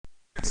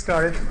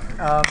started.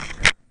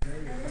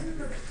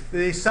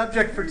 The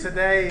subject for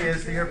today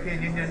is the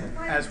European Union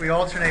as we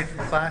alternate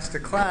from class to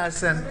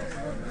class, and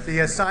the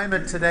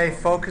assignment today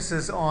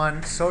focuses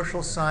on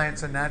social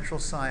science and natural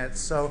science.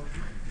 So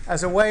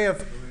as a way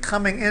of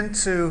coming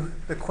into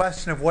the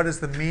question of what is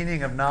the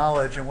meaning of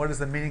knowledge and what is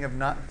the meaning of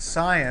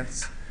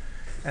science,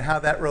 and how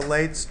that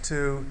relates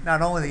to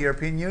not only the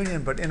European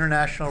Union but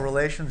international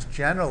relations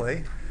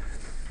generally,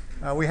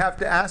 we have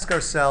to ask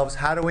ourselves,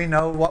 how do we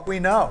know what we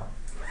know?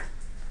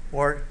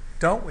 Or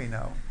don't we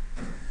know?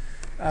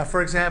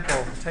 For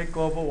example, take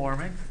global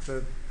warming. It's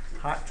a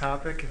hot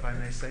topic, if I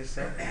may say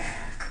so.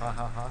 Ha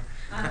ha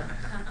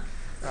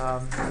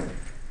ha.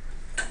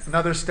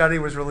 Another study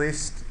was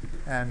released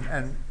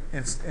and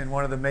in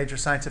one of the major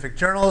scientific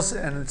journals,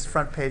 and it's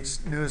front page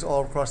news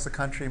all across the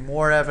country.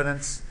 More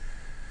evidence.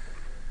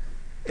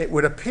 It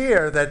would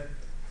appear that,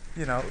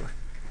 the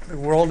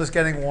world is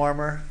getting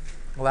warmer.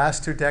 The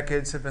last 2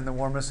 decades have been the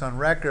warmest on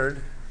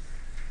record,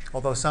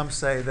 although some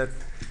say that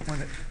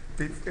when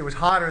it was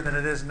hotter than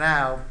it is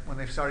now when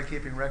they started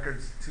keeping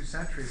records 2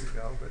 centuries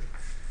ago, but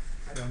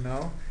I don't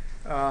know.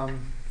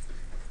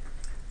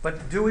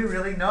 But do we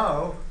really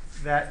know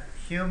that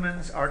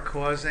humans are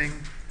causing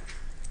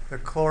the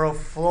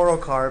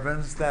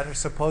chlorofluorocarbons that are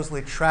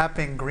supposedly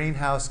trapping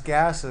greenhouse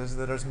gases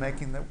that are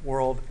making the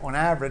world, on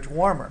average,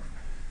 warmer?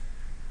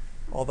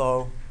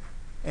 Although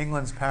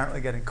England's apparently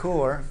getting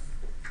cooler,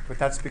 but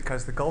that's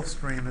because the Gulf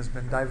Stream has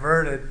been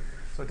diverted,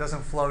 so it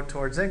doesn't flow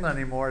towards England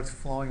anymore, it's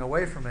flowing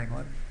away from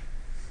England.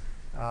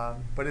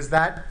 But is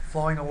that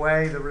flowing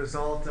away the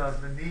result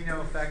of the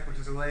Nino effect, which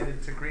is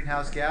related to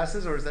greenhouse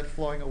gases, or is that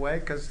flowing away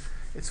because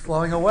it's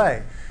flowing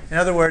away? In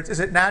other words, is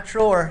it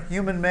natural or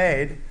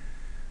human-made,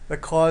 the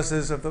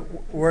causes of the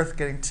Earth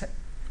getting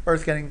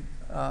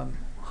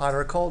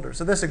hotter or colder?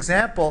 So this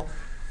example,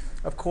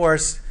 of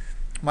course,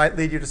 might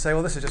lead you to say,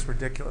 well, this is just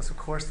ridiculous. Of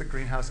course the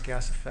greenhouse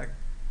gas effect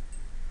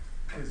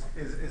is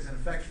an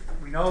effect.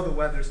 We know the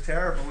weather's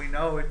terrible. We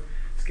know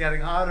it's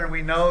getting hotter. And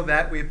we know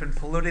that we've been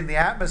polluting the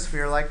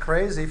atmosphere like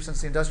crazy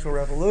since the Industrial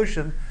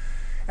Revolution.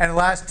 And in the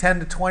last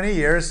 10 to 20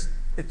 years,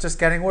 it's just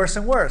getting worse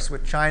and worse,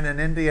 with China and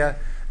India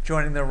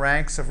joining the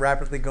ranks of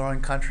rapidly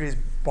growing countries,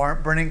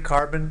 burning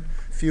carbon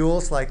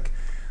fuels like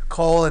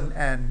coal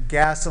and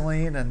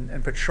gasoline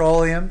and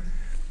petroleum.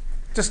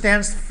 Just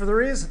stands for the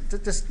reason.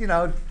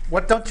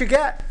 What don't you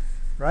get,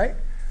 right?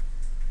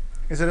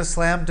 Is it a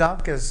slam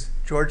dunk, as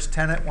George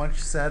Tenet once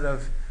said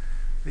of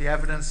the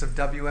evidence of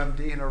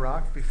WMD in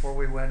Iraq before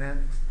we went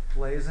in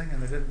blazing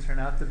and there didn't turn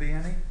out to be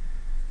any?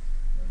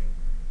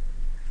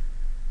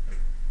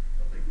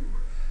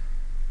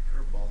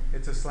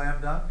 It's a slam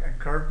dunk. And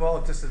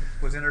Curveball just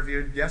was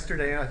interviewed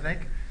yesterday, I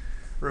think,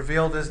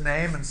 revealed his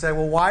name and said,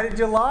 well, why did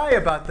you lie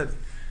about the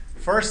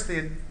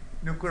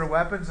nuclear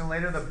weapons and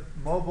later the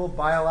mobile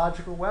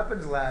biological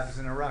weapons labs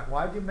in Iraq?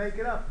 Why did you make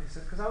it up? And he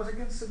said, because I was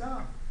against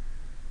Saddam.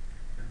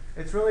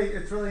 It's really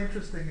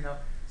interesting,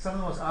 some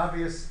of the most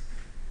obvious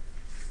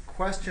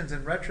questions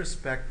in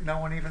retrospect no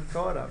one even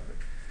thought of.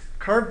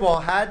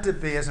 Curveball had to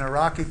be, as an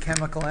Iraqi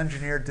chemical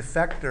engineer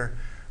defector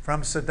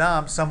from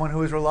Saddam, someone who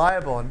was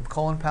reliable. And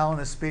Colin Powell, in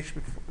his speech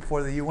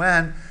before the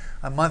UN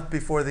a month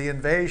before the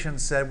invasion,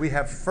 said, we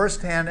have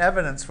firsthand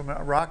evidence from an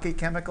Iraqi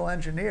chemical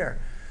engineer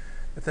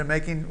that they're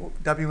making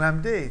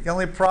WMD. The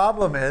only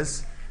problem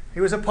is he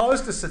was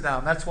opposed to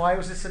Saddam. That's why he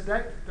was a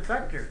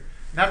defector.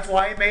 And that's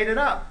why he made it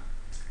up,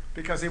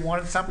 because he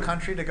wanted some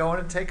country to go in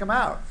and take him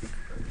out.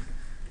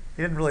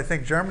 He didn't really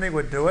think Germany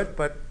would do it,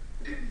 but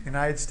the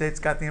United States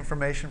got the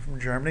information from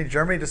Germany.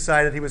 Germany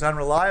decided he was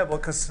unreliable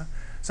because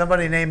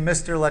somebody named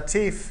Mr.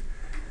 Latif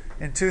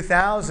in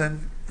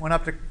 2000 went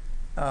up to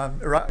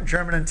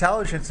German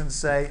intelligence and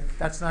say,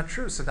 that's not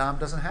true. Saddam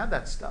doesn't have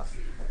that stuff.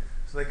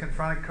 So they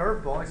confronted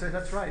Curveball. He said,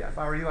 that's right. If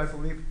I were you, I'd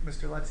believe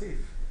Mr. Latif.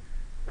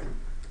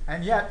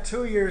 And yet,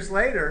 2 years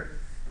later,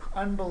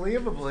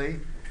 unbelievably,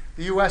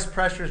 the U.S.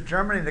 pressures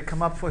Germany to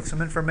come up with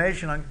some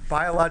information on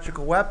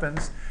biological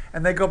weapons,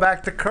 and they go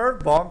back to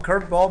Curveball, and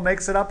Curveball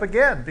makes it up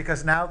again,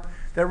 because now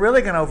they're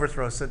really going to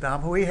overthrow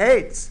Saddam, who he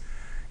hates.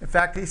 In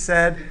fact, he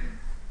said,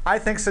 I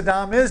think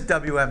Saddam is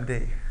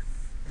WMD.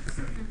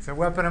 It's a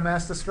weapon of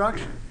mass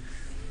destruction.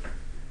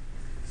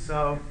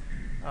 So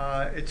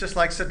it's just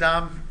like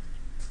Saddam.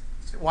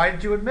 Why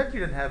did you admit you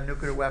didn't have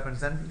nuclear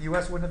weapons? Then the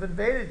U.S. wouldn't have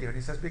invaded you. And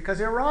he says,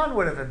 because Iran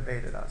would have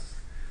invaded us.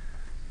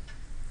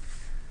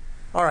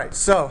 All right,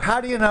 so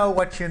how do you know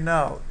what you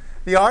know?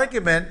 The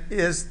argument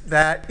is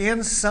that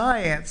in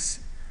science,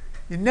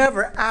 you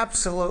never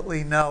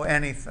absolutely know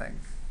anything,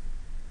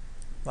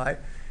 right?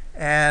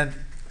 And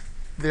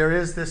there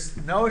is this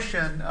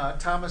notion,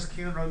 Thomas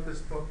Kuhn wrote this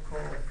book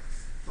called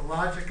The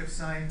Logic of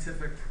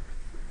Scientific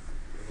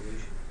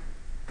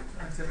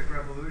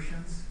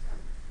Revolutions.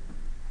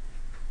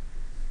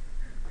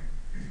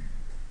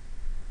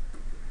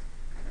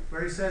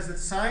 Where he says that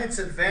science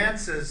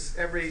advances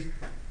every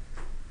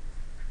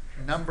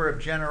number of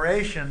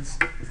generations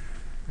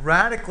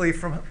radically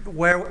from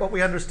what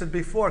we understood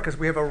before, because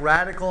we have a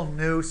radical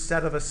new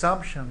set of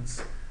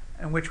assumptions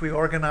in which we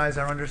organize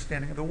our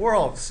understanding of the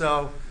world.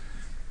 So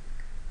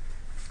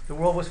the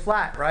world was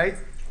flat, right?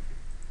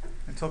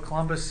 Until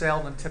Columbus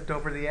sailed and tipped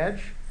over the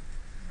edge.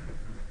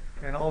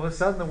 And all of a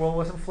sudden, the world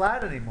wasn't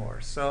flat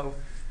anymore. So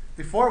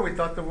before, we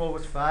thought the world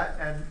was flat,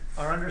 and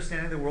our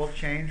understanding of the world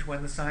changed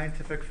when the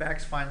scientific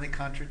facts finally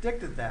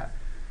contradicted that.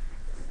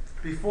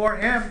 Before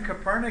him,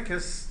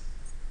 Copernicus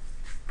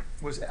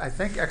was, I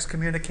think,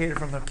 excommunicated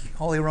from the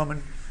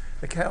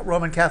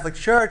Roman Catholic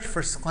Church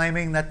for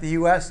claiming that the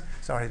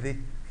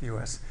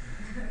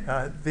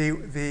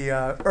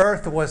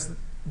Earth was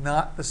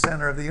not the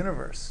center of the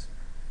universe.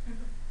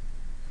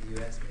 The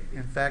U.S. maybe.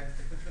 In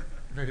fact,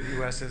 maybe the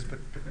U.S. is, but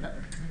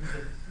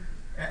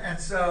and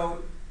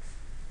so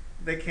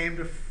they came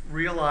to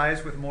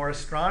realize with more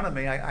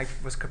astronomy.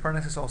 Was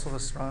Copernicus also an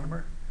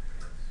astronomer?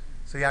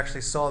 So he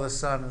actually saw the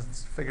sun and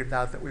figured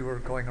out that we were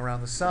going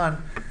around the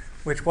sun,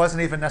 which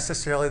wasn't even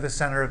necessarily the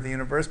center of the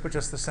universe, but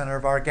just the center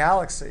of our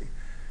galaxy.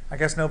 I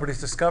guess nobody's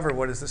discovered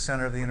what is the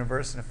center of the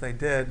universe, and if they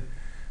did,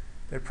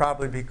 they'd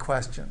probably be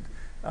questioned.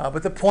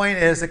 But the point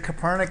is that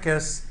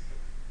Copernicus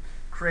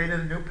created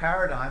a new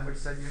paradigm which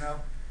said,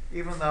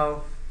 even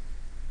though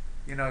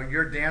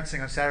you're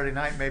dancing on Saturday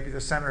night may be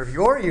the center of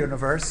your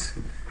universe,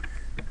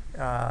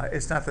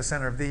 it's not the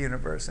center of the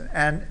universe.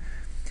 And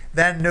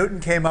then Newton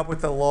came up with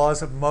the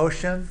laws of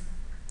motion.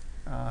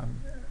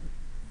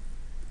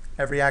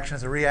 Every action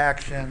is a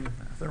reaction.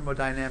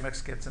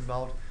 Thermodynamics gets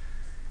involved.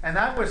 And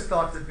that was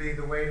thought to be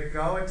the way to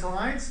go until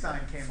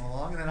Einstein came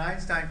along. And then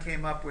Einstein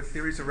came up with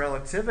theories of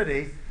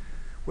relativity,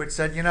 which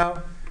said,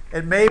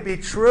 it may be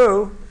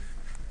true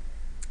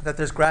that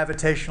there's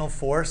gravitational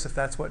force, if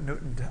that's what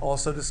Newton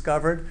also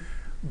discovered.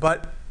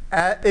 But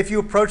if you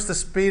approach the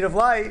speed of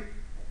light,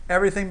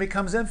 everything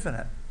becomes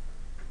infinite.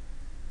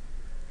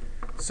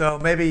 So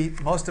maybe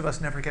most of us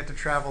never get to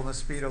travel the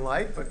speed of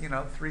light, but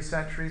 3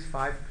 centuries,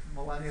 5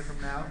 millennia from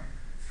now,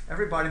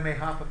 everybody may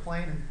hop a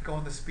plane and go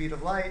in the speed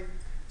of light.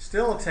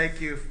 Still, it'll take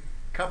you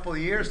a couple of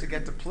years to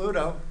get to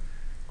Pluto.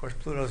 Of course,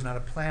 Pluto's not a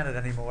planet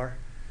anymore.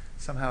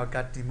 Somehow it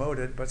got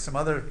demoted, but some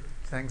other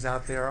things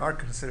out there are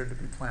considered to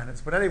be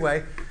planets. But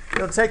anyway,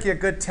 it'll take you a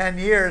good 10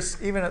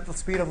 years, even at the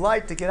speed of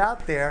light, to get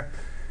out there.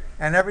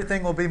 And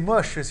everything will be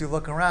mush as you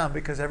look around,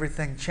 because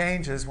everything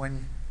changes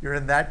when you're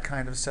in that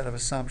kind of set of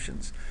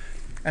assumptions.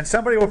 And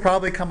somebody will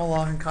probably come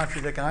along and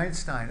contradict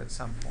Einstein at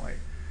some point.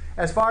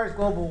 As far as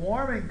global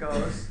warming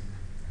goes,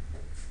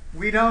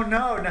 we don't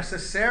know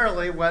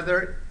necessarily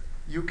whether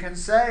you can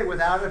say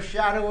without a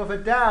shadow of a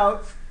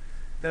doubt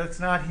that it's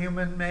not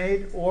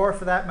human-made, or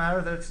for that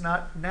matter, that it's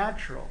not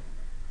natural.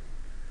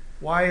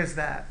 Why is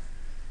that?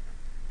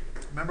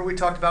 Remember we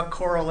talked about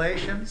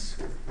correlations?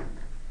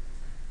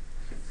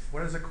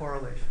 What is a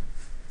correlation?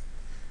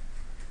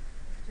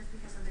 Just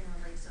because something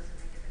relates doesn't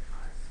make it a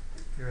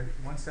cause. You're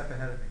one step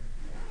ahead of me.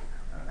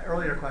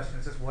 Earlier question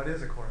is just, what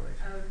is a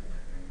correlation?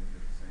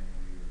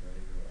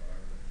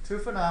 Two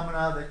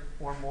phenomena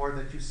or more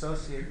that you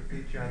associate with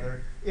each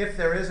other. If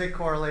there is a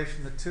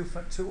correlation, the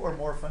two or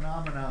more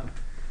phenomena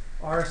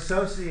are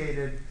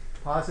associated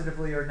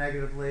positively or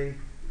negatively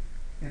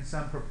in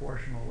some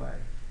proportional way.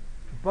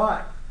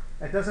 But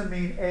that doesn't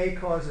mean A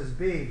causes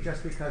B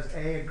just because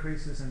A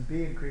increases and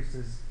B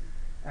increases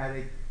at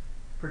a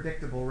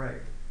predictable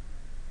rate.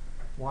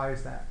 Why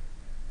is that?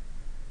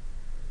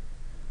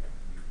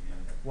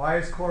 Why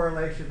is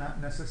correlation not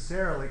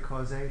necessarily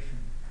causation?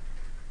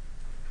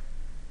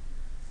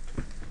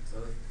 So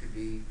it could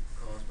be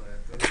caused by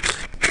a third.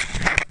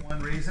 That's one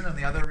reason, and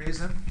the other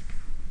reason?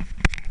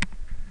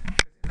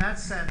 In that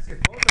sense,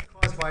 if both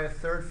are caused by a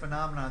third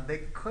phenomenon, they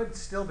could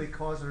still be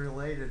causally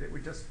related. It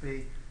would just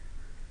be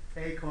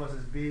A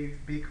causes B,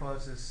 B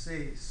causes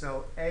C.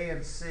 So A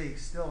and C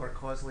still are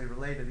causally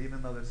related,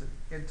 even though there's an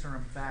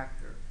interim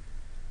factor.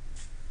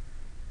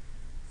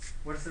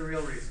 What's the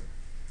real reason?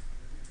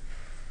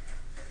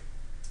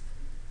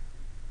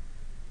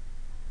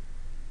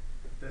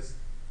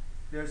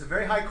 There's a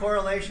very high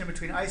correlation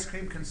between ice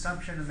cream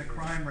consumption and the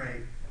crime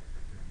rate.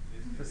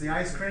 Does the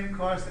ice cream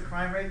cause the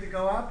crime rate to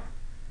go up?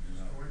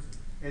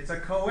 It's a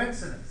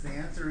coincidence. The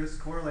answer is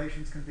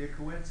correlations can be a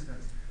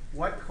coincidence.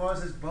 What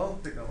causes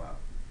both to go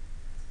up?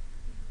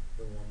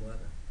 The warm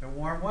weather. The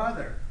warm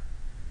weather,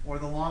 or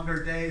the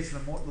longer days, the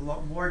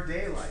more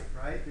daylight,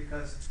 right?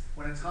 Because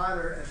when it's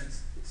hotter and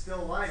it's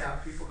still light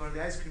out, people go to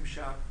the ice cream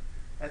shop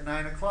at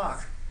 9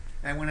 o'clock.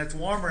 And when it's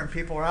warmer and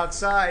people are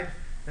outside,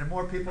 there are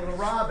more people to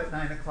rob at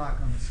 9 o'clock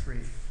on the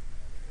street.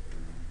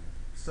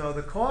 So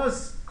the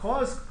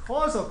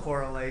causal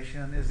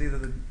correlation is either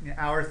the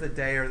hours of the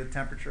day or the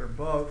temperature, or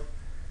both.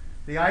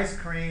 The ice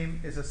cream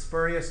is a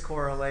spurious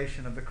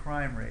correlation of the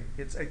crime rate.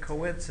 It's a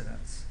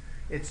coincidence.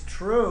 It's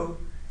true,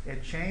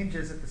 it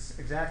changes at the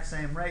exact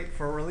same rate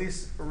for a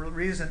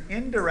reason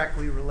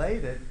indirectly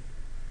related,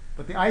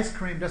 but the ice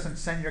cream doesn't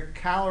send your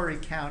calorie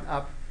count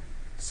up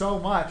so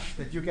much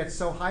that you get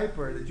so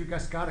hyper that you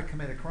just got to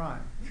commit a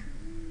crime.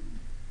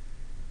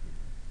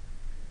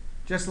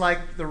 Just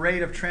like the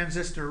rate of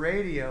transistor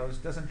radios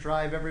doesn't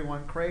drive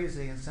everyone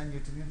crazy and send you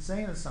to the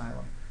insane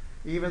asylum,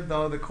 even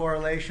though the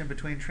correlation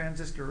between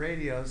transistor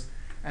radios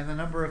and the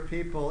number of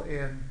people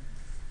in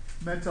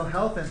mental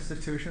health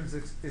institutions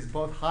is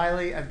both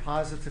highly and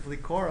positively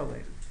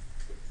correlated.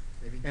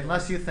 Maybe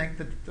Unless you think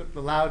that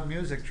the loud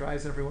music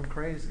drives everyone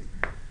crazy.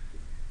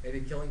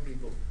 maybe killing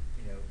people,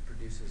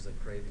 produces a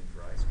craving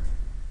for ice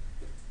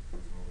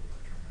cream.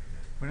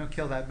 We don't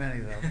kill that many,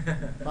 though.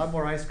 A lot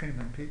more ice cream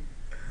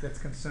gets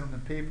consumed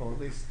than people. At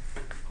least,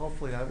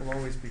 hopefully, that will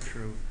always be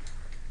true.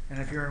 And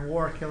if you're in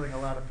war killing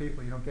a lot of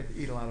people, you don't get to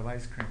eat a lot of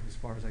ice cream, as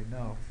far as I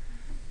know.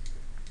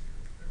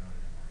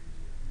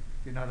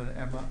 You're not an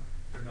Emma.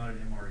 They're not in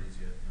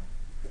MREs yet,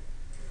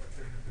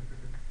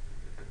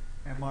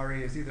 no.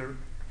 MRE is either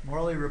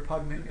morally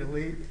repugnant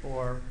elite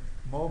or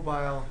meals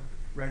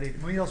ready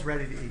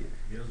to eat.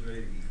 Meals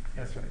ready to eat.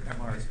 That's right, There's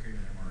MRE. Ice cream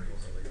and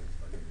MREs.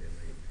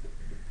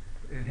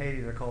 In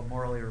Haiti, they're called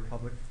morally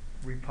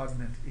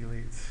repugnant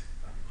elites.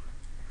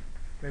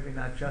 Maybe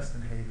not just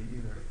in Haiti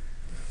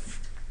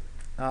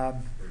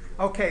either.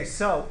 Okay,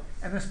 so,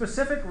 and the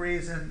specific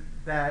reason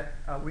that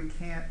we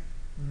can't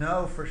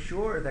know for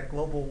sure that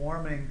global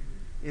warming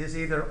is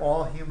either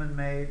all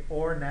human-made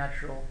or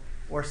natural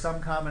or some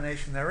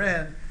combination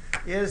therein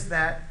is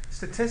that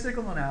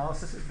statistical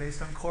analysis is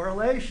based on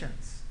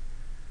correlations.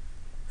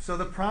 So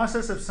the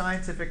process of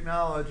scientific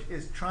knowledge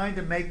is trying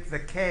to make the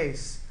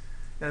case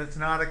that it's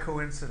not a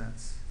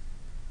coincidence.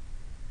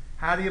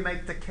 How do you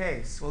make the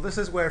case? Well, this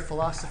is where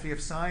philosophy of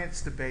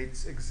science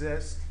debates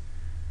exist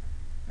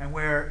and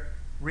where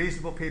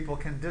reasonable people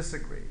can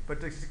disagree.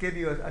 But to give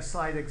you a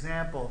slight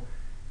example,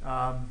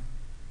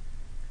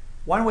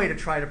 one way to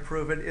try to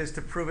prove it is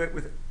to prove it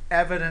with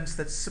evidence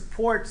that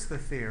supports the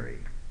theory,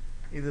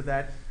 either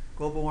that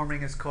global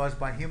warming is caused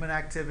by human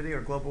activity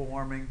or global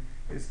warming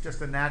is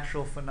just a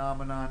natural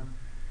phenomenon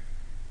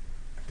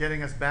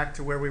getting us back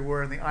to where we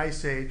were in the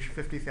Ice Age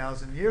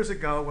 50,000 years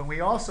ago when we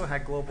also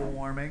had global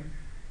warming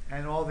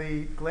and all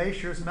the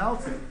glaciers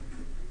melted.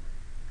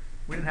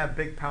 We didn't have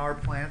big power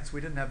plants, we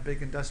didn't have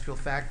big industrial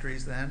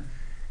factories then,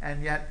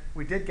 and yet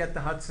we did get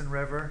the Hudson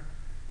River,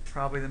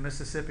 probably the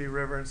Mississippi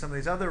River, and some of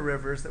these other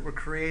rivers that were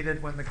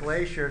created when the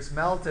glaciers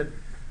melted,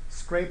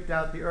 scraped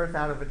out the earth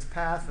out of its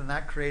path, and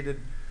that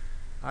created,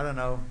 I don't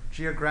know,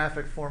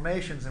 geographic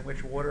formations in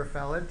which water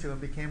fell into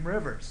and became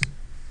rivers.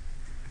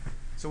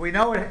 So we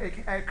know it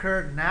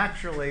occurred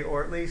naturally,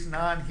 or at least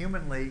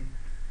non-humanly,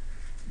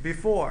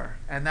 before,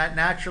 and that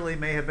naturally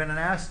may have been an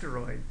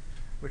asteroid,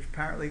 which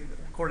apparently,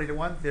 according to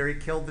one theory,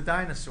 killed the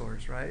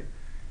dinosaurs, right?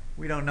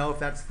 We don't know if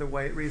that's the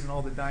reason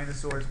all the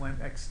dinosaurs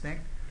went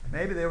extinct.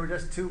 Maybe they were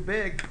just too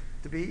big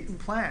to be eating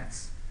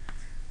plants,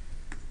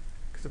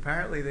 because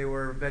apparently they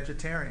were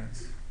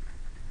vegetarians,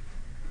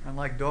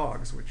 unlike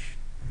dogs, which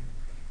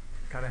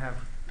gotta have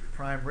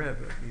prime rib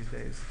these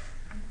days,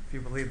 if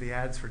you believe the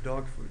ads for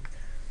dog food.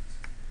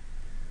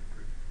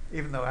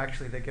 Even though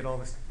actually they get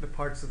all the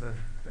parts of the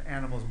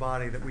animal's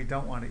body that we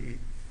don't want to eat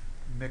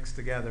mixed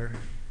together.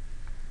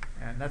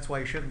 And that's why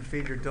you shouldn't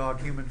feed your dog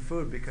human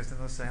food, because then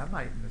they'll say, I'm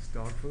not eating this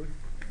dog food.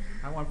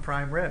 I want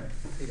prime rib.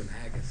 Feed them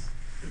haggis.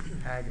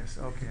 Haggis,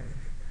 okay.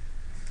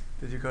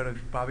 Did you go to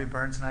Bobby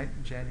Burns night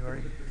in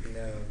January?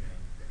 No.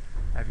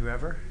 Have you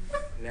ever?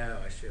 No,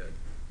 I should.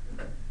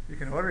 You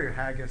can order your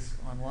haggis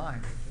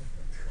online.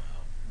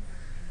 Wow.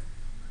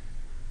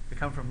 They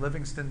come from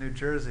Livingston, New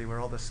Jersey, where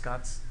all the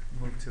Scots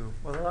moved to.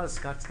 Well, a lot of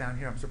Scots down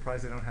here. I'm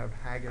surprised they don't have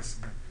haggis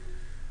and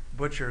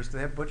butchers. Do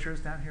they have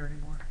butchers down here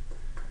anymore?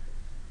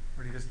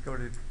 Or do you just go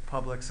to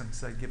Publix and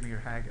say, give me your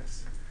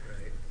haggis?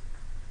 Right.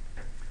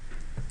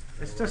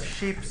 It's just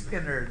sheep's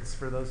innards,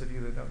 for those of you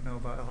that don't know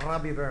about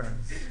Bobby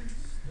Burns. Stuffed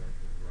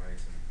with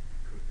rice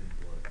and cooked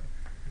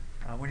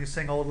in blood. When you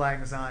sing Old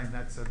Lang Syne,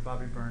 that's a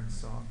Bobby Burns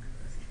song.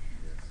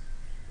 Yes,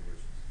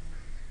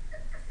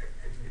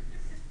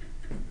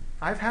 delicious.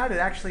 I've had it.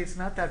 Actually, it's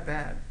not that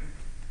bad.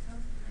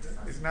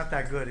 It's not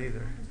that good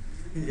either.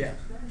 Yeah.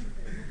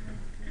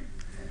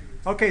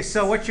 Okay,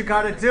 so what you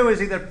got to do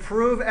is either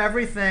prove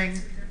everything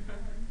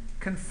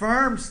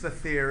confirms the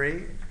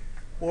theory,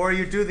 or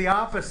you do the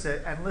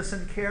opposite and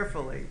listen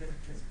carefully.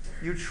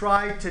 You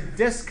try to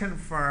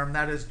disconfirm,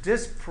 that is,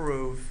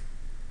 disprove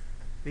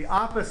the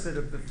opposite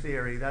of the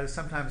theory, that is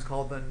sometimes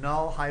called the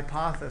null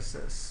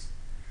hypothesis.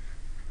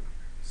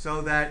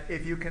 So that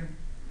if you can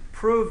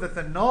prove that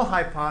the null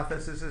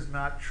hypothesis is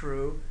not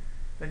true,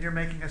 then you're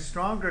making a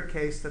stronger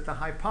case that the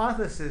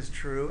hypothesis is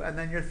true, and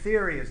then your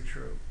theory is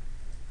true.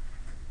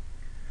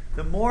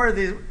 The more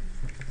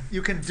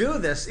you can do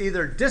this,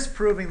 either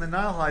disproving the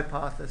null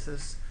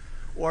hypothesis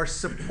or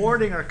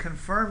supporting or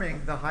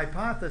confirming the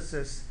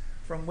hypothesis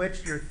from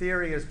which your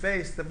theory is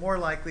based, the more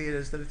likely it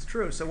is that it's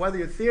true. So whether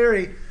your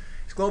theory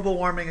is global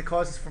warming it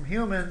causes from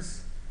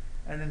humans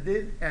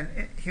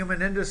and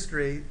human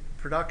industry,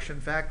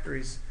 production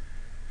factories,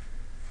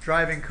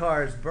 driving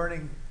cars,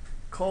 burning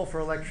coal for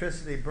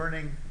electricity,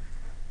 burning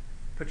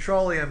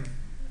petroleum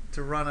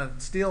to run a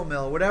steel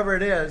mill, whatever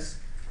it is,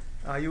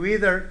 you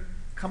either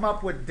come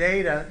up with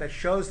data that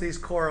shows these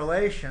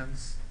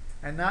correlations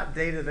and not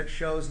data that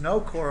shows no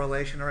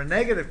correlation or a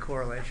negative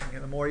correlation.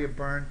 The more you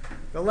burn,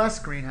 the less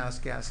greenhouse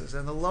gases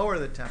and the lower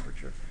the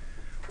temperature.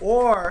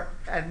 Or,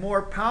 and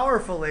more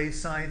powerfully,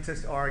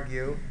 scientists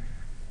argue,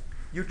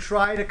 you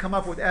try to come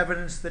up with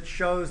evidence that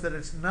shows that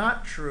it's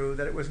not true,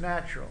 that it was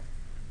natural.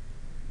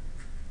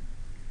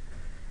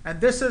 And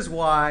this is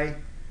why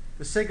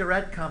the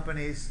cigarette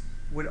companies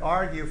would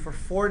argue for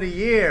 40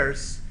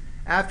 years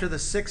after the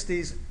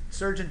 60s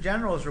Surgeon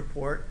General's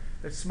report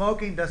that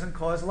smoking doesn't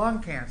cause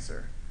lung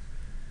cancer.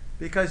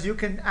 Because you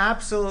can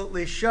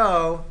absolutely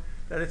show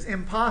that it's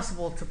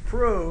impossible to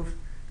prove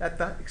that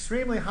the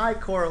extremely high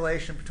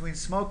correlation between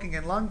smoking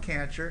and lung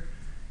cancer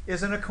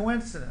isn't a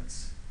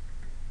coincidence.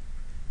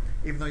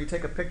 Even though you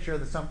take a picture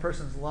of some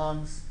person's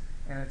lungs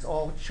and it's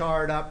all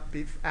charred up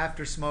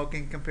after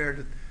smoking compared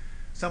to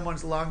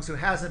someone's lungs who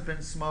hasn't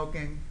been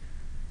smoking,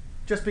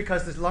 just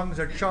because the lungs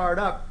are charred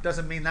up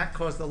doesn't mean that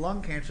caused the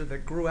lung cancer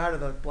that grew out of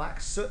the black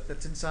soot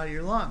that's inside of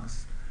your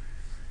lungs.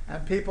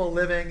 And people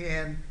living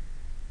in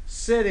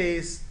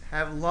cities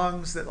have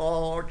lungs that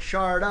all are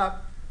charred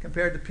up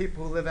compared to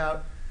people who live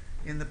out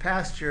in the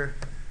pasture,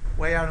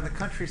 way out in the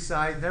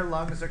countryside, and their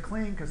lungs are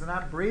clean because they're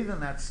not breathing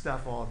that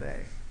stuff all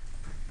day.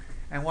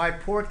 And why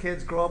poor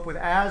kids grow up with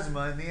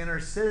asthma in the inner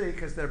city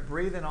because they're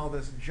breathing all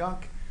this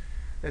junk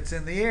that's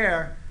in the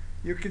air.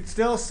 You can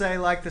still say,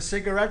 like the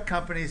cigarette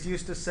companies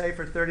used to say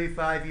for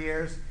 35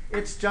 years,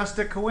 it's just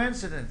a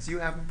coincidence. You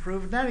haven't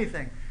proved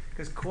anything,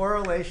 because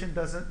correlation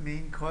doesn't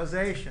mean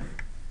causation.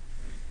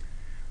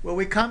 Well,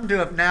 we come to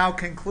have now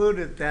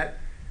concluded that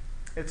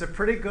it's a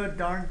pretty good,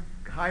 darn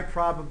high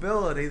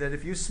probability that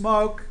if you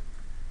smoke,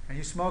 and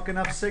you smoke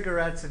enough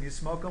cigarettes, and you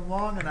smoke them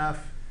long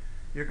enough,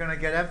 you're going to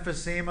get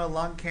emphysema,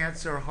 lung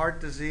cancer,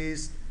 heart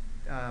disease,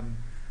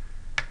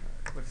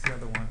 what's the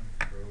other one?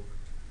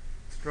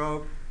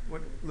 Stroke.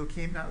 What,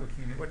 leukemia, not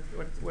leukemia,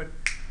 what,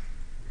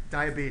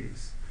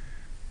 diabetes.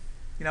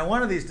 You know,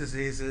 one of these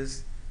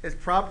diseases is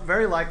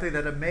very likely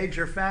that a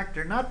major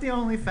factor, not the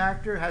only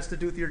factor, has to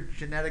do with your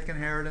genetic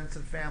inheritance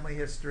and family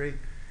history.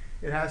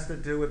 It has to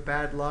do with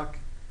bad luck.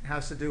 It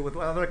has to do with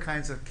what other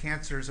kinds of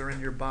cancers are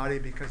in your body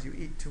because you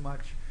eat too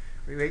much,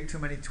 or you ate too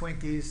many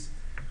Twinkies,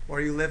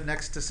 or you live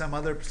next to some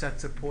other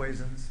sets of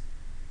poisons.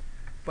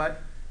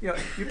 But you know,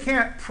 you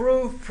can't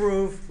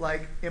prove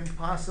like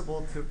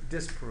impossible to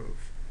disprove.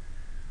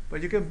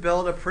 But you can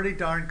build a pretty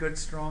darn good,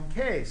 strong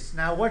case.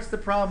 Now, what's the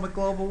problem with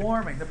global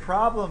warming? The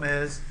problem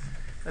is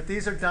that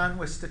these are done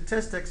with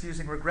statistics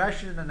using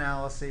regression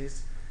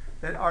analyses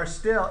that are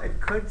still, it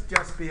could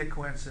just be a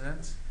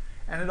coincidence.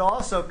 And it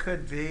also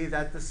could be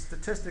that the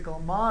statistical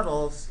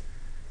models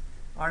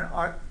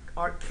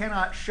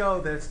cannot show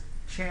this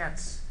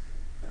chance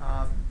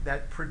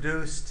that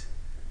produced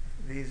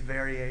these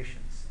variations.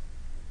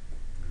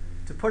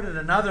 To put it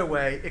another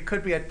way, it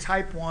could be a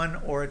type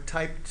 1 or a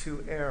type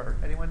 2 error.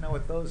 Anyone know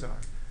what those are?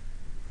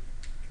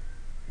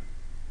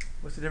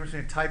 What's the difference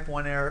between a type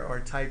 1 error or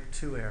a type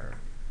 2 error?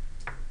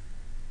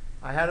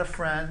 I had a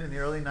friend in the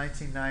early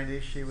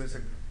 1990s. She was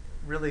a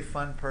really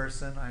fun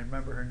person. I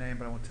remember her name,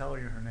 but I won't tell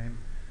you her name,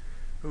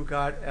 who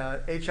got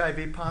a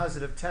HIV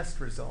positive test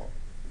result.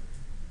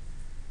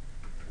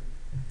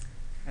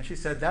 And she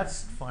said,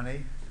 that's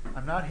funny.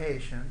 I'm not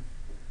Haitian.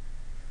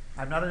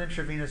 I'm not an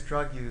intravenous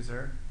drug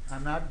user.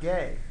 I'm not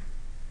gay.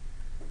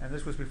 And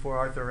this was before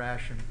Arthur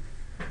Ashe and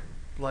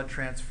blood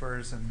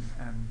transfers and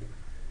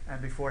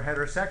before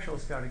heterosexuals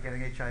started getting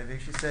HIV.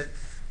 She said,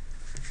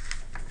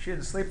 she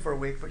didn't sleep for a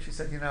week, but she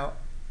said, you know,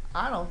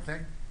 I don't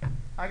think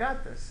I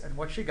got this. And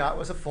what she got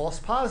was a false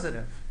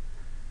positive,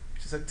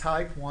 which is a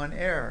type 1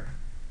 error.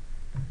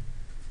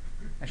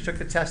 And she took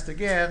the test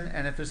again,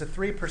 and if there's a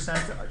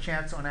 3%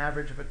 chance on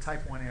average of a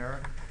type 1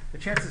 error, the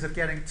chances of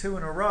getting 2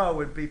 in a row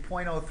would be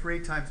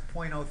 0.03 times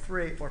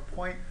 0.03, or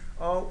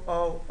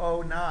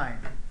 0.0009,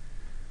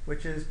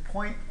 which is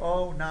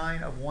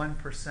 0.09 of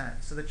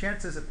 1%. So the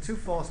chances of 2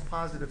 false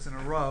positives in a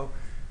row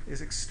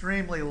is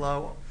extremely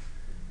low,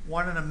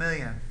 1 in a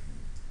million.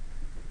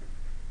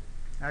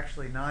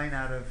 Actually, 9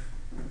 out of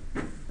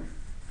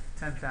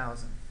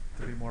 10,000,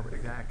 to be more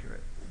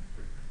accurate.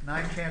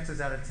 9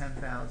 chances out of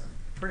 10,000,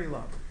 pretty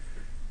low.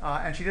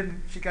 And she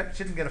didn't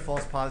get a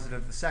false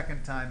positive the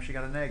second time. She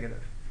got a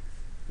negative,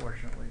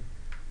 fortunately.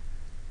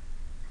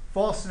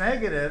 False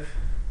negative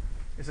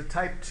is a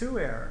type 2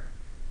 error.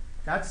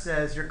 That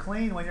says you're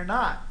clean when you're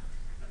not.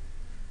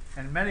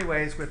 And in many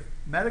ways, with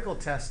medical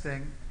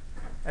testing,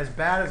 as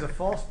bad as a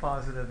false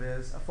positive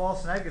is, a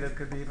false negative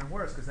could be even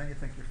worse, because then you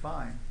think you're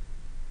fine.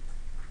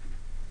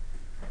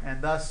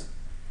 And thus,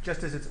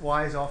 just as it's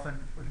wise often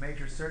with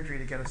major surgery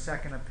to get a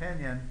second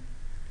opinion,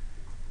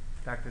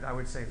 in fact, I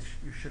would say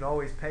you should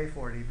always pay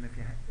for it, even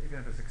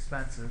if it's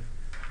expensive.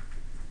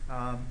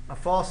 A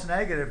false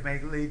negative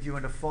may lead you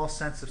into a false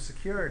sense of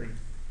security.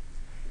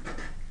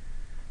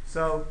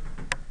 So,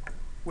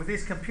 with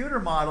these computer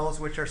models,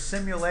 which are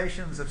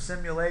simulations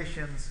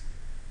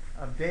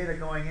of data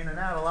going in and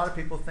out, a lot of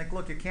people think,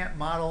 look, you can't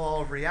model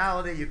all of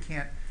reality, you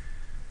can't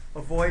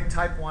avoid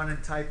type 1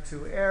 and type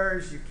 2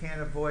 errors, you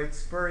can't avoid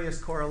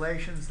spurious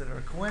correlations that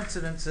are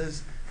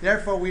coincidences,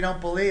 therefore we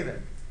don't believe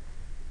it.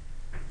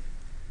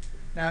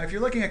 Now, if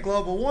you're looking at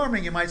global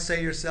warming, you might say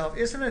to yourself,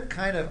 isn't it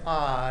kind of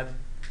odd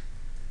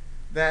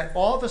that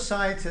all the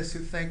scientists who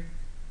think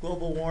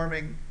global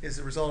warming is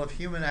a result of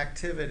human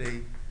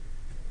activity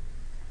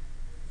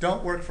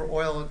don't work for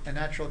oil and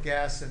natural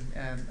gas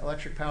and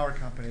electric power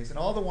companies. And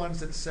all the ones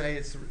that say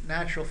it's a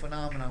natural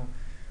phenomenon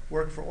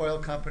work for oil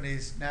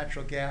companies,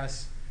 natural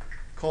gas,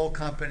 coal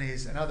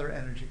companies, and other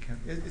energy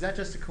companies. Is that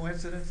just a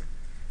coincidence?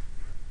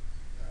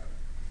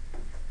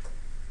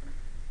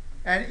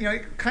 And you know,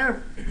 it kind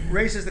of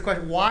raises the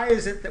question, why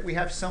is it that we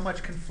have so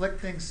much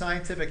conflicting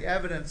scientific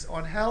evidence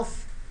on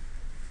health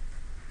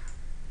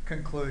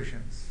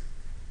conclusions?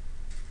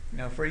 You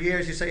know, for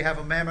years you say you have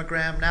a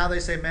mammogram. Now they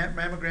say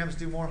mammograms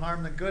do more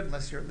harm than good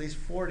unless you're at least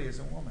 40 as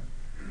a woman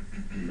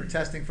for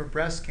testing for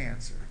breast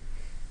cancer.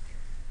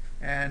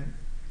 And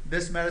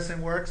this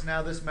medicine works,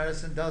 now this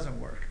medicine doesn't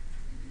work.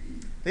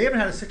 They even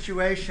had a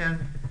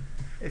situation,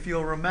 if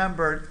you'll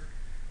remember,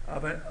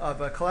 of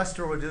a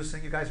cholesterol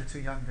reducing. You guys are too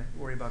young to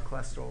worry about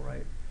cholesterol,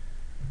 right?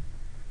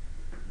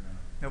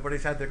 No.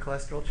 Nobody's had their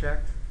cholesterol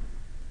checked?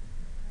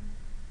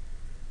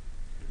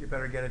 You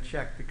better get it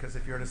checked, because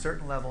if you're at a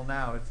certain level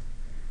now, it's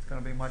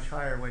going to be much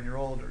higher when you're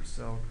older.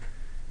 So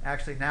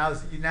actually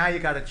now you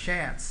got a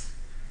chance.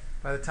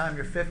 By the time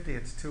you're 50,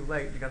 it's too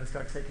late. You got to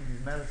start taking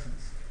these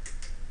medicines.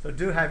 So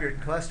do have your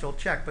cholesterol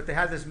checked. But they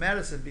had this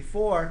medicine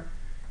before.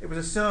 It was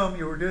assumed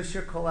you reduce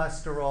your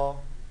cholesterol,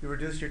 you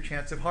reduce your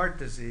chance of heart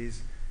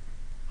disease,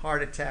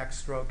 heart attack,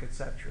 stroke,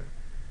 etc.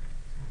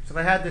 So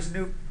they had this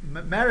new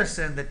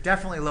medicine that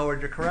definitely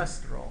lowered your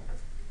cholesterol.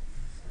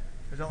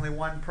 There's only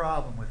one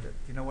problem with it.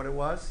 Do you know what it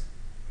was?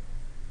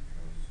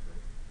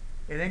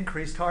 It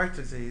increased heart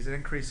disease, it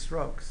increased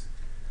strokes.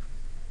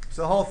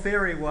 So the whole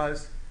theory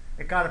was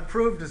it got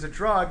approved as a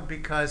drug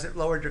because it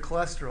lowered your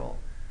cholesterol.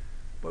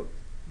 But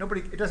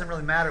it doesn't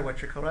really matter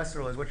what your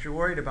cholesterol is. What you're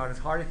worried about is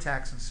heart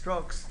attacks and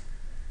strokes.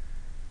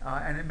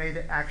 And it made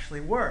it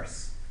actually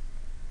worse.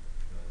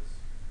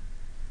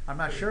 I'm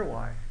not sure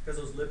why. Because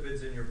those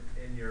lipids in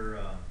your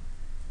the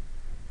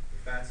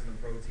fats and the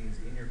proteins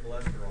in your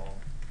cholesterol,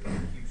 it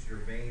keeps your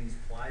veins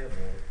pliable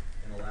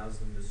and allows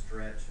them to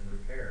stretch and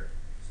repair.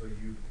 So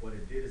what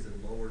it did is it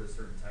lowered a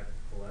certain type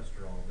of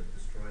cholesterol that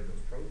destroyed those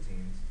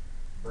proteins,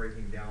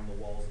 breaking down the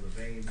walls of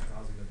the veins,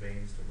 causing the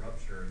veins to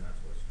rupture, and that's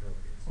what stroke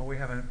is. Well, we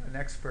have an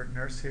expert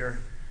nurse here,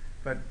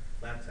 but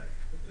Lab tech.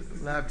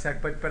 lab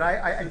tech. But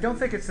I don't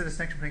think it's the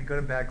distinction between good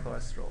and bad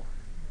cholesterol.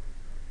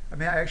 I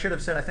mean, I should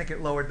have said I think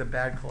it lowered the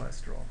bad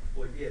cholesterol.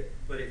 Well,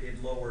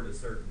 it lowered a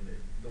certain.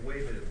 The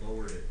way that it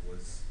lowered it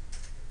was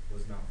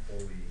not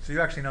fully. So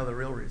you actually know the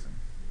real reason.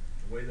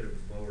 The way that it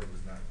was lowered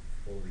was not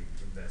fully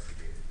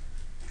investigated.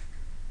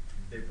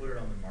 They put it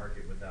on the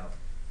market without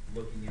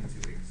looking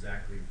into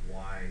exactly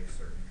why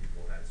certain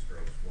people had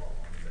strokes while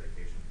on the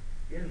medication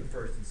in the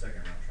first and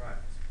second round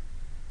trials.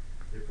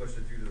 They pushed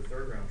it through to the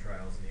third round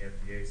trials, and the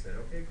FDA said,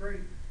 "Okay,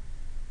 great,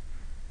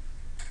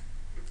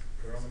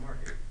 put it on the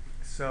market."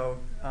 So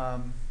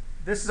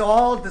this is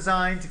all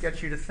designed to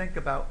get you to think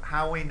about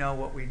how we know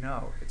what we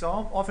know. It's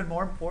often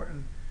more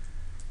important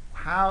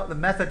how the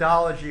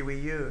methodology we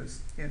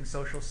use in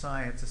social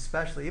science,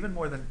 especially, even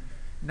more than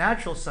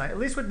natural science. At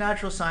least with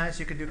natural science,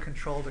 you can do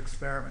controlled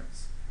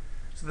experiments.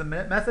 So the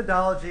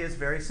methodology is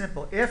very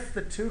simple. If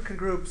the two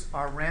groups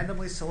are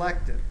randomly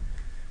selected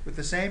with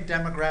the same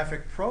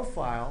demographic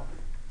profile,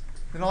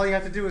 then all you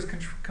have to do is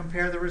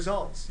compare the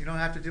results. You don't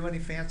have to do any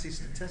fancy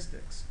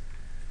statistics.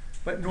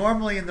 But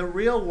normally in the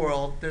real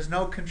world, there's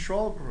no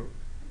control group.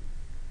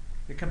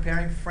 You're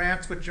comparing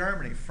France with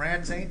Germany.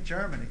 France ain't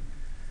Germany.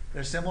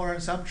 They're similar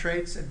in some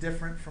traits and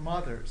different from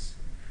others.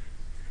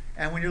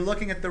 And when you're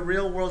looking at the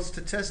real world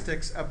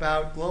statistics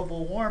about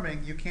global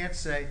warming, you can't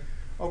say,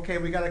 okay,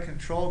 we got a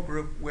control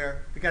group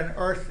where we got an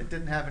Earth that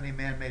didn't have any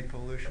man-made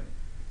pollution.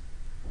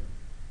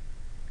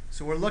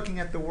 So we're looking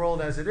at the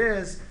world as it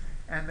is,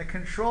 and the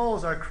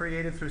controls are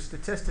created through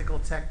statistical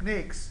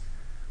techniques,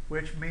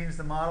 which means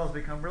the models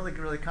become really,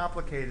 really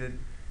complicated.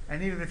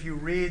 And even if you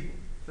read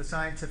the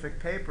scientific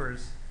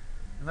papers,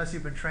 unless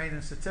you've been trained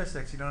in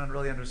statistics, you don't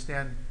really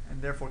understand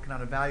and therefore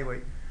cannot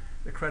evaluate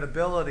the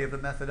credibility of the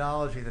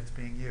methodology that's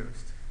being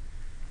used.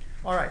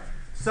 All right,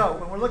 so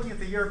when we're looking at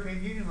the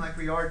European Union like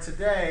we are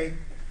today,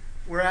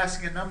 we're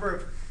asking a number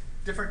of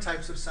different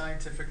types of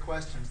scientific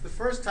questions. The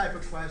first type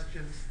of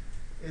question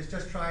is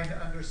just trying to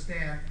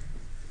understand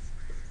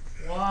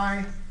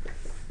why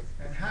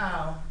and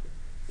how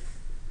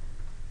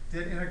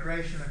did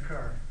integration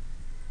occur?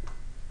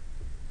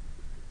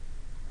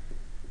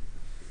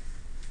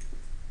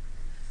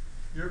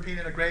 European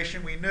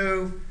integration, we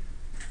knew,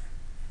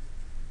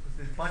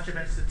 was a bunch of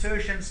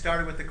institutions,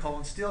 started with the coal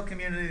and steel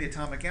community, the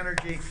atomic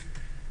energy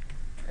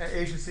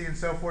agency and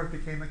so forth,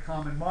 became the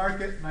common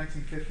market in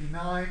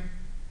 1959.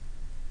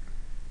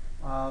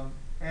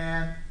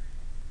 And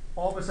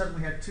all of a sudden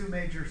we had two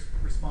major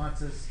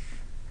responses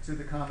to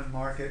the common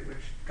market, which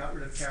got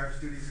rid of tariffs,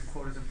 duties, and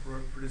quotas and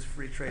produced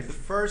free trade. The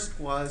first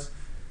was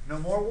no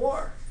more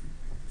war,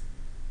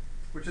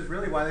 which is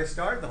really why they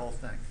started the whole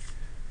thing.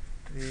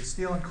 The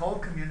steel and coal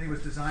community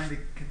was designed to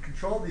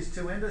control these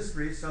two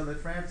industries so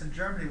that France and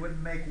Germany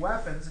wouldn't make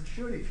weapons and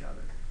shoot each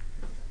other.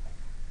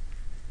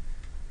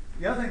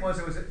 The other thing was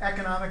it was an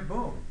economic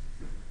boom.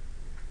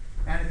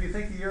 And if you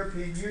think the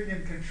European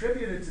Union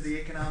contributed to the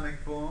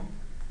economic boom,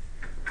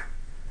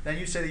 then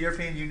you say the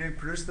European Union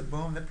produced the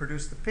boom that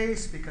produced the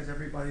peace because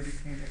everybody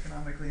became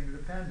economically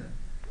interdependent.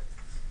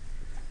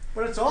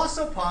 But it's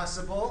also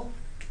possible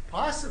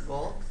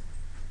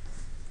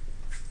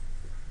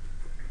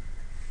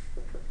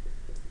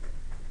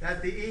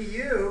that the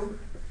EU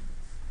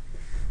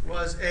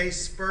was a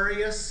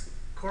spurious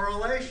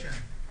correlation.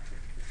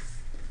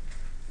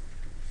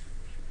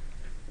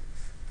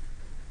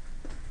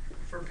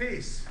 For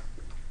peace.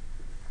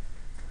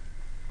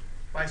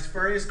 By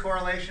spurious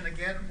correlation,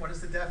 again, what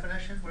is the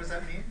definition? What does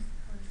that mean?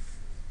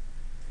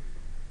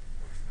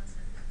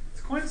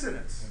 It's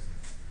coincidence.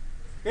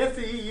 If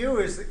the EU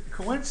is the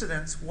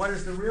coincidence, what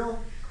is the real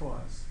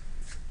cause?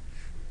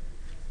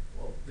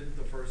 Well, didn't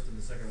the First and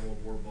the Second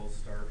World War both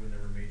start when there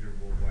were major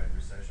worldwide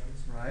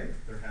recessions? Right?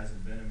 There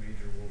hasn't been a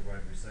major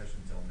worldwide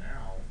recession till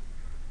now.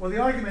 Well, the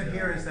argument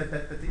here is that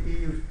the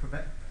EU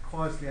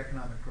caused the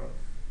economic growth.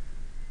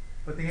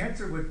 But the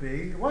answer would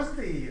be, it wasn't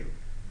the EU.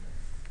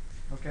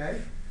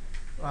 Okay?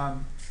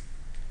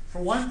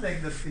 For one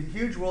thing, the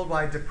huge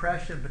worldwide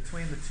depression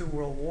between the two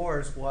world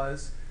wars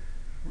was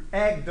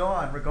egged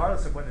on,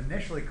 regardless of what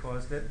initially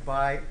caused it,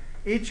 by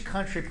each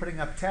country putting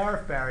up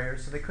tariff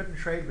barriers so they couldn't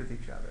trade with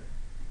each other.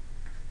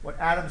 What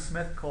Adam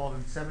Smith called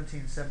in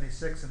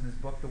 1776 in his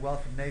book, The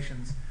Wealth of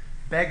Nations,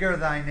 beggar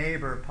thy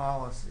neighbor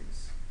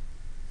policies.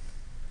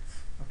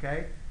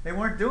 Okay? They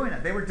weren't doing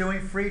it. They were doing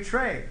free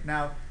trade.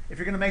 Now, if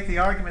you're going to make the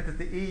argument that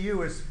the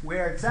EU is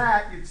where it's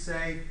at, you'd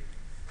say,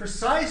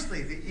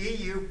 precisely, the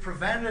EU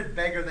prevented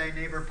beggar thy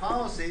neighbor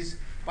policies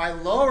by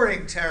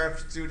lowering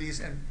tariff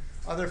duties and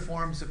other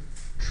forms of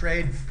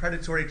trade,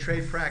 predatory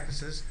trade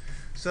practices,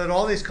 so that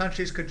all these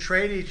countries could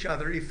trade each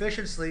other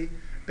efficiently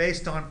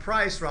based on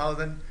price rather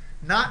than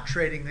not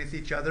trading with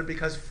each other,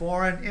 because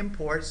foreign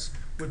imports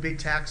would be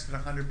taxed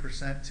at 100%,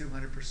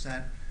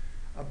 200%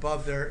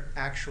 above their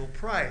actual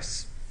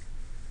price.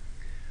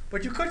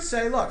 But you could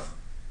say, look,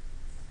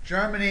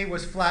 Germany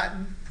was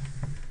flattened.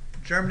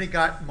 Germany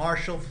got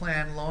Marshall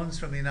Plan loans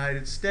from the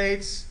United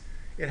States.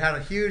 It had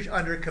a huge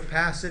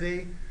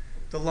undercapacity.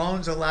 The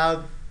loans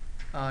allowed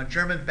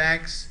German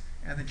banks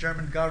and the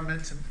German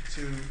government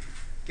to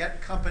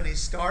get companies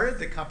started.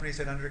 The companies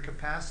had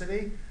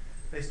undercapacity.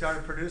 They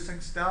started producing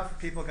stuff.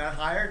 People got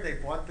hired. They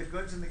bought the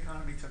goods, and the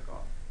economy took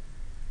off.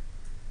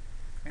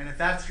 And if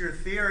that's your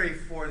theory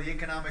for the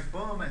economic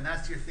boom, and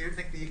that's your theory,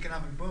 think the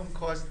economic boom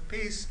caused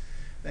peace,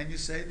 then you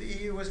say the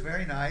EU was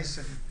very nice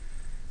and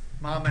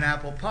mom and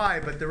apple pie.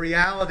 But the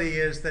reality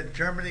is that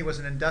Germany was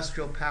an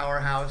industrial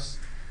powerhouse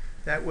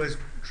that was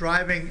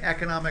driving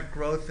economic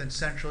growth in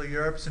Central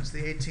Europe since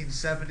the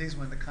 1870s,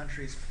 when the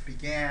countries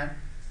began,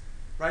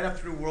 right up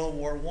through World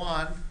War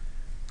I.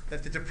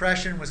 That the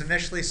Depression was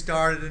initially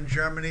started in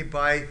Germany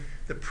by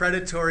the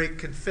predatory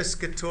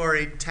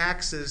confiscatory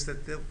taxes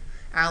that the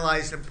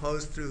Allies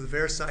imposed through the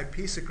Versailles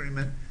Peace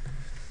Agreement.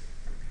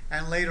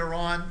 And later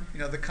on,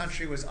 the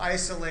country was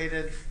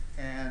isolated,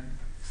 and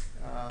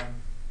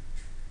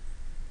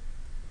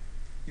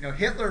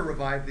Hitler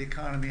revived the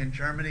economy in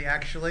Germany,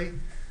 actually,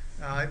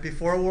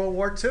 before World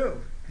War II.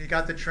 He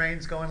got the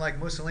trains going like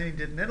Mussolini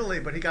did in Italy,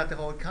 but he got the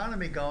whole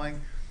economy going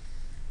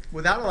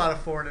without a lot of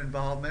foreign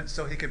involvement,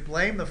 so he could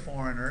blame the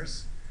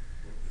foreigners.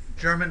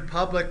 German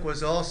public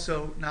was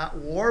also not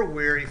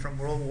war-weary from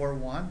World War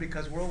I,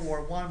 because World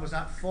War I was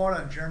not fought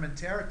on German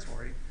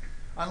territory.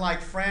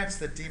 Unlike France,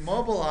 that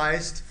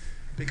demobilized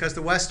because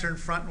the Western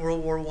Front in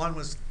World War I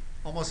was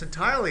almost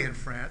entirely in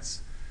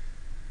France,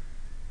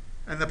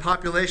 and the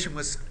population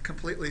was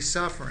completely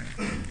suffering.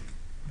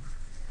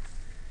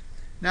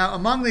 Now,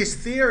 among these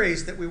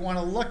theories that we want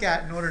to look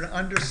at in order to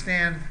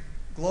understand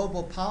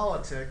global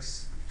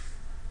politics,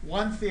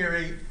 one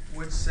theory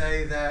would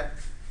say that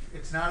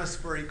it's not a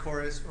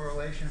spurious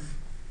correlation.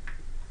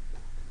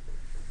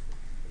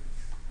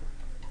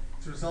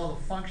 It's a result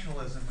of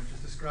functionalism, which is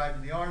described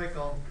in the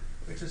article,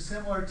 which is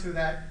similar to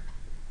that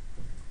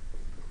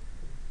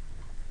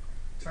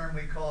term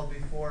we called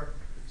before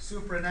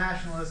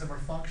supranationalism or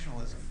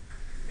functionalism.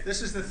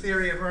 This is the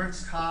theory of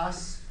Ernst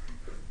Haas,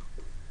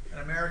 an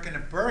American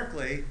at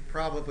Berkeley,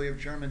 probably of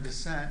German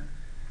descent,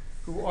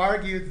 who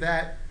argued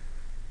that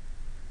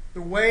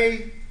the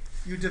way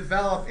you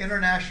develop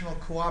international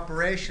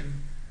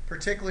cooperation,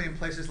 particularly in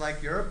places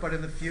like Europe, but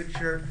in the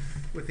future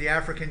with the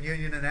African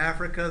Union in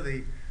Africa,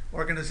 the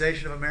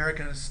Organization of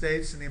American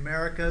States in the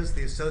Americas,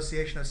 the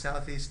Association of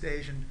Southeast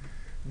Asian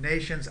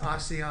Nations,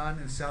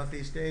 ASEAN in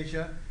Southeast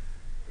Asia,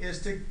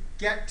 is to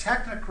get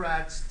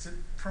technocrats to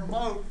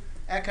promote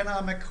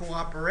economic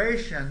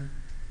cooperation,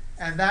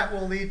 and that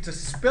will lead to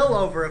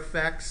spillover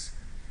effects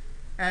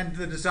and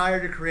the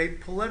desire to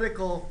create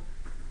political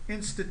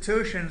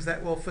institutions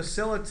that will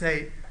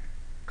facilitate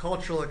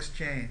cultural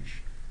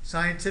exchange,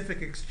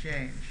 scientific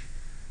exchange,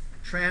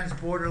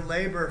 trans-border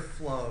labor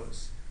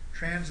flows,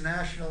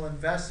 transnational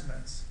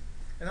investments.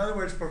 In other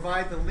words,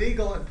 provide the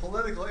legal and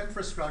political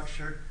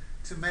infrastructure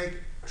to make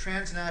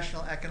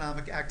transnational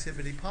economic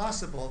activity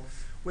possible,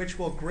 which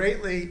will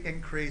greatly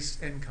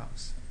increase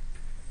incomes.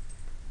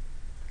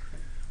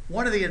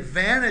 One of the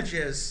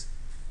advantages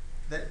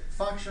that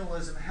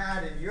functionalism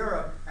had in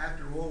Europe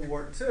after World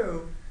War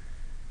II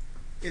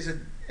is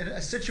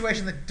a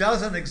situation that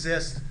doesn't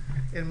exist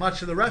in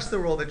much of the rest of the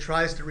world that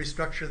tries to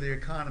restructure their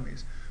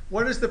economies.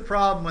 What is the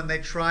problem when they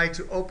try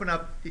to open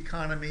up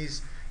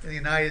economies in the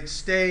United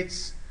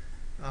States,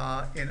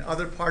 in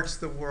other parts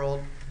of the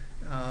world,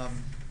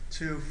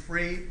 to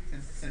free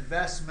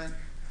investment,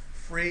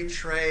 free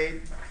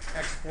trade,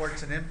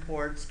 exports and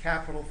imports,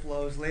 capital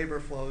flows, labor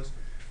flows?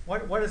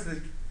 What is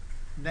the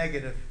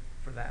negative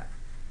for that?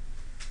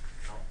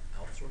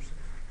 Outsourcing.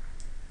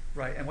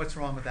 Right, and what's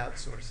wrong with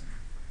outsourcing?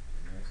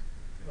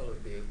 Well, it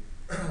would be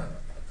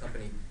a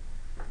company,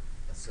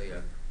 let's say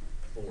a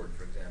Ford,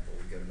 for example,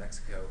 would go to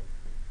Mexico,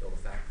 build a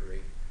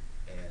factory,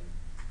 and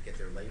get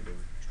their labor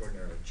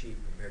extraordinarily cheap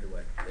compared to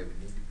what they would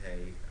need to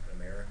pay an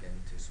American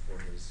to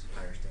support his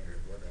higher standard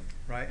of living.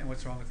 Right, and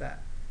what's wrong with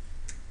that?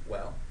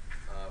 Well,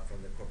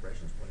 from the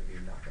corporation's point of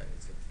view, nothing.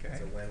 It's a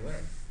Okay. win-win,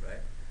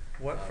 right?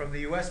 What, from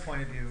the U.S.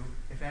 point of view,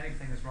 if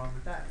anything, is wrong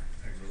with that?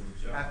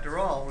 Jobs. After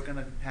all, we're going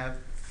to have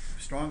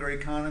stronger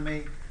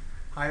economy,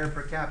 higher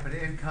per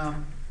capita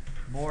income,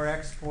 more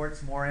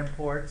exports, more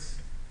imports,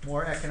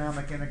 more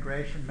economic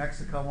integration.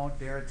 Mexico won't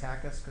dare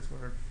attack us because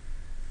we're a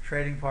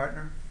trading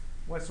partner.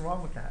 What's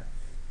wrong with that?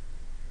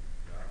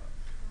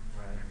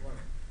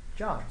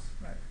 Jobs,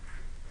 right.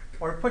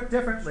 Or put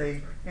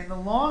differently, in the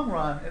long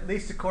run, at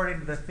least according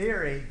to the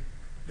theory,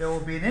 there will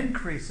be an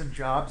increase in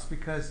jobs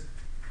because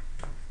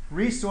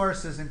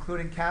resources,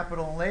 including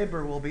capital and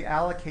labor, will be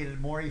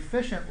allocated more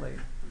efficiently.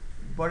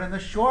 But in the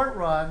short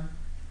run,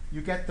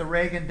 you get the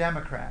Reagan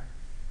Democrat,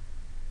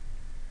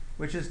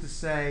 which is to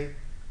say,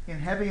 in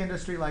heavy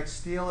industry like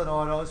steel and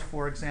autos,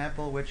 for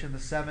example, which in the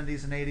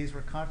 70s and 80s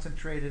were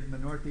concentrated in the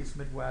Northeast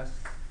Midwest,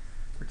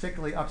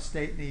 particularly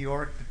upstate New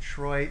York,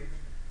 Detroit,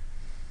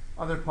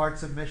 other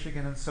parts of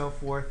Michigan and so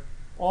forth,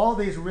 all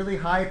these really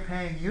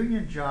high-paying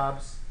union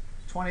jobs,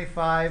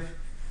 $25,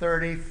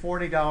 $30,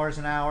 $40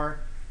 an hour,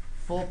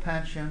 full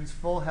pensions,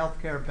 full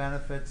health care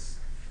benefits,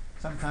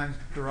 sometimes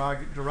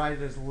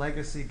derided as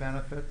legacy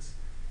benefits.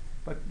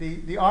 But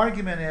the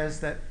argument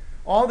is that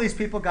all these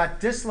people got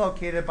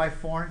dislocated by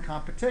foreign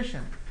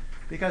competition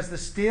because the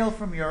steel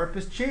from Europe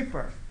is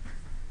cheaper.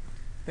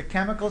 The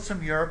chemicals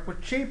from Europe were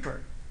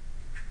cheaper.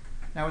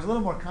 Now, it was a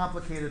little more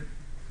complicated,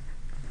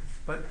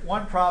 but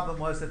one problem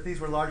was that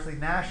these were largely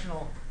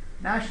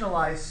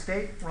nationalized,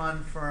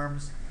 state-run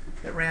firms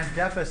that ran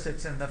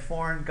deficits, and the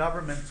foreign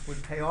governments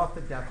would pay off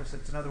the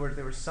deficits. In other words,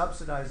 they were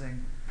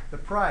subsidizing the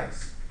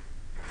price.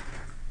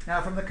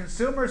 Now, from the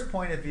consumer's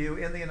point of view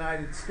in the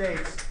United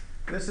States,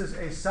 this is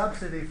a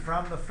subsidy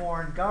from the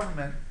foreign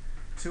government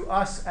to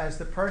us as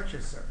the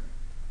purchaser.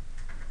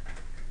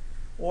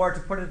 Or to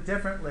put it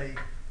differently,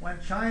 when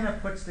China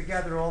puts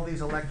together all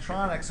these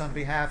electronics on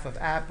behalf of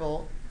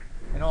Apple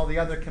and all the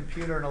other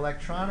computer and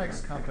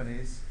electronics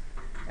companies,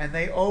 and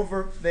they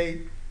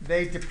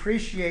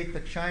depreciate the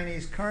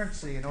Chinese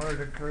currency in order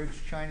to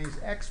encourage Chinese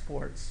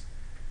exports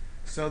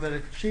so that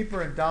it's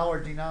cheaper in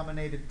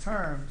dollar-denominated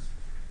terms,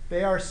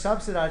 they are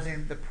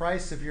subsidizing the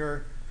price of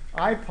your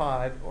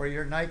iPod or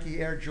your Nike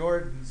Air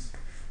Jordans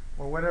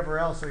or whatever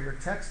else, or your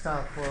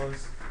textile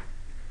clothes,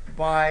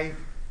 by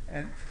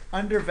an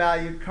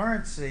undervalued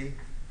currency,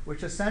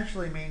 which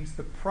essentially means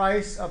the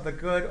price of the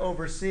good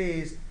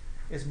overseas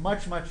is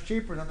much, much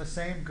cheaper than the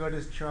same good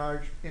is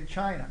charged in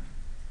China.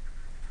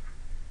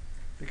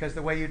 Because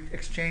the way you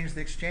exchange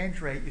the exchange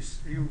rate,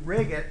 you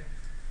rig it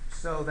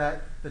so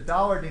that the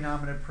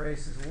dollar-denominated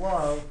price is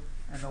low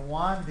and the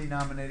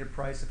yuan-denominated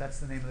price, if that's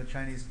the name of the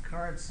Chinese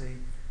currency,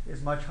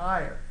 is much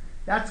higher.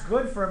 That's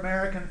good for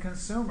American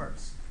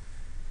consumers.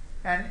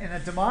 And in a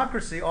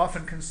democracy,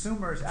 often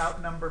consumers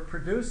outnumber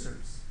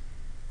producers.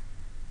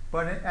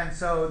 And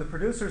so the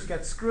producers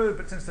get screwed,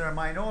 but since they're a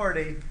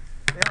minority,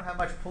 they don't have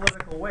much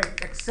political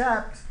weight,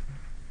 except,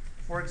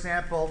 for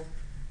example,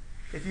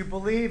 if you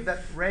believe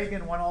that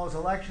Reagan won all his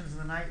elections in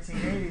the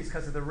 1980s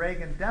because of the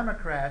Reagan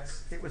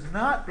Democrats, it was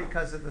not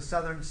because of the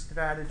Southern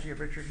strategy of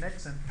Richard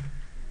Nixon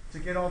to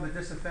get all the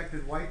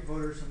disaffected white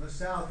voters from the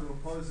South who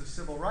opposed the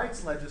civil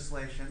rights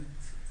legislation,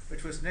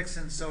 which was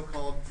Nixon's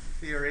so-called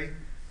theory,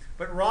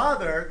 but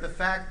rather the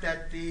fact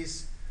that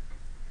these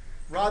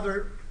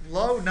rather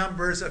low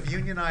numbers of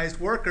unionized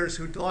workers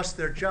who lost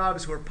their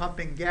jobs who were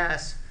pumping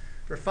gas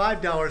for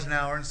 $5 an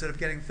hour instead of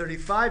getting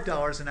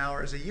 $35 an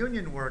hour as a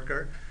union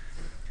worker.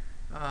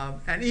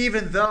 And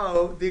even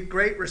though the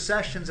great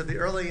recessions of the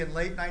early and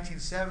late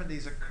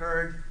 1970s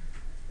occurred,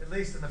 at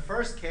least in the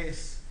first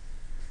case,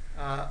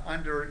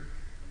 under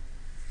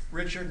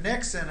Richard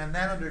Nixon, and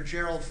then under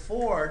Gerald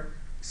Ford,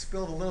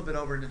 spilled a little bit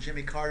over into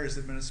Jimmy Carter's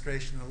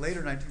administration in the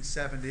later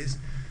 1970s.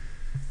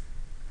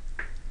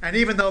 And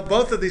even though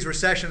both of these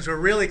recessions were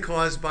really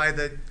caused by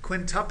the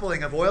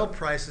quintupling of oil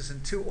prices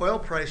and two oil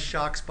price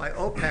shocks by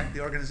OPEC,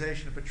 the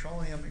Organization of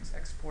Petroleum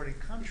Exporting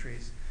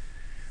Countries,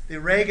 the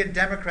Reagan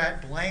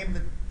Democrat blamed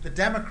the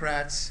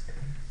Democrats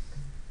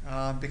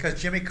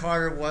because Jimmy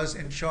Carter was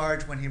in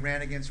charge when he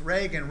ran against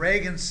Reagan.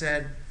 Reagan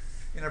said,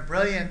 in a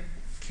brilliant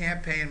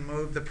campaign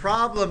move, the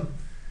problem,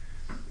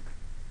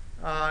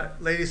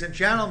 ladies and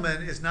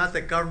gentlemen, is not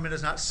that government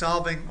is not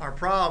solving our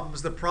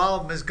problems. The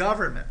problem is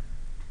government.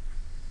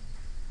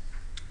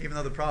 even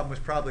though the problem was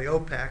probably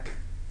OPEC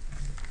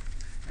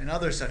and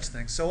other such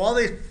things. So all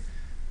these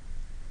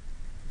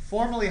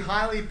formerly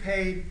highly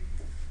paid,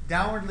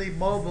 downwardly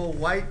mobile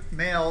white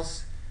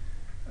males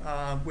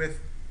with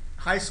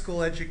high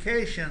school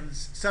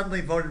educations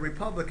suddenly voted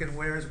Republican,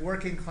 whereas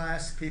working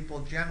class people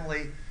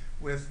generally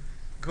with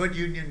good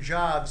union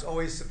jobs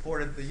always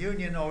supported the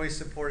union, always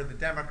supported the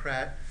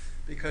Democrat,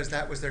 because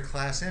that was their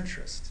class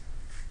interest.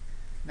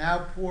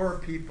 Now poor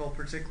people,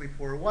 particularly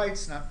poor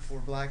whites, not poor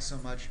blacks so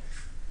much,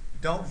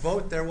 don't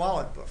vote their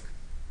wallet book.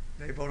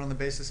 They vote on the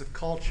basis of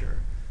culture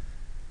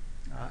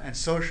and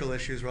social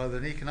issues rather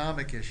than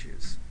economic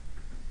issues.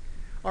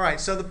 All right,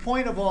 so the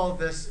point of all of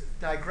this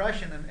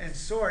digression and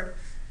sort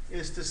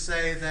is to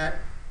say that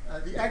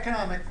the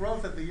economic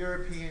growth of the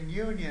European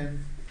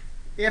Union,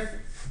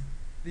 if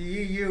the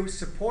EU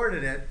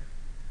supported it,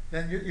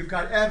 then you've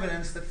got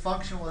evidence that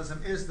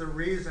functionalism is the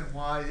reason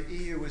why the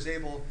EU was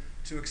able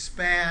to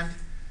expand,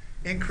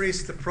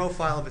 increase the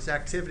profile of its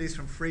activities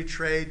from free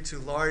trade to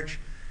large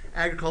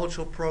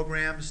agricultural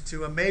programs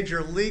to a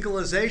major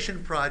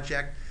legalization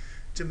project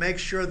to make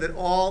sure that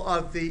all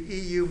of the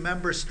EU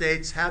member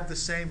states have the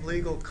same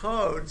legal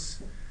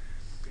codes,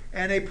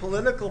 and a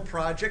political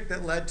project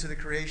that led to the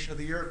creation of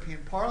the European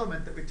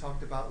Parliament that we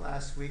talked about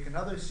last week,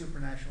 another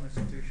supranational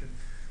institution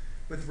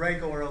with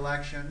regular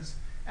elections,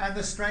 and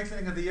the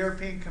strengthening of the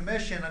European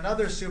Commission,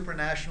 another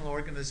supranational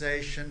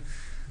organization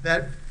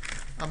that,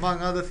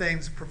 among other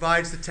things,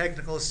 provides the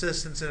technical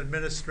assistance and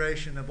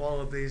administration of all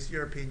of these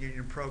European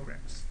Union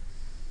programs.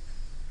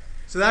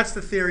 So that's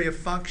the theory of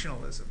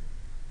functionalism.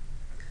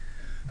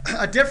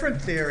 A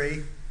different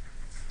theory,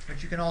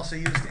 which you can also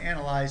use to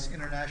analyze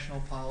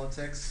international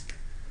politics,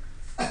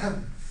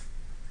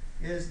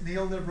 is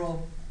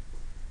neoliberal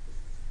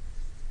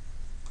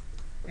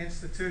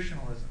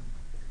institutionalism.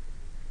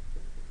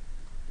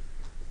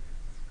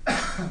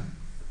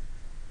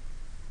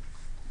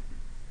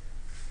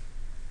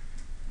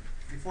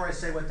 Before I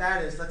say what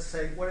that is, let's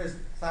say what is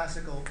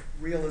classical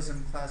realism,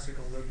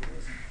 classical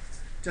liberalism.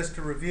 Just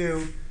to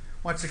review,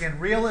 once again,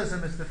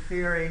 realism is the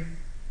theory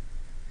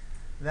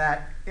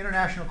that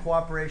international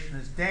cooperation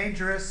is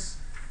dangerous,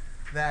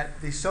 that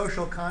the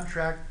social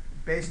contract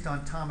based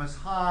on Thomas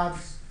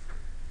Hobbes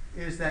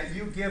is that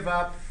you give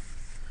up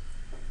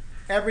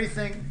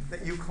everything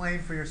that you claim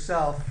for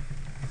yourself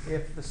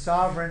if the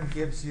sovereign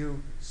gives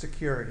you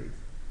security.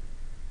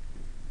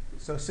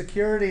 So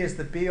security is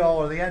the be-all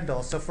or the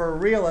end-all. So for a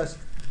realist,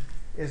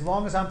 as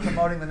long as I'm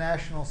promoting the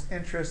national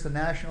interest, the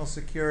national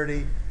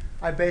security,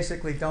 I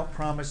basically don't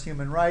promise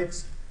human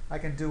rights. I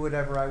can do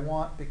whatever I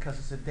want because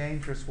it's a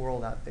dangerous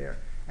world out there.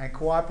 And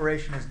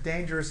cooperation is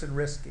dangerous and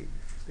risky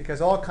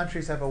because all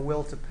countries have a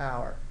will to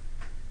power.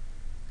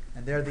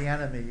 And they're the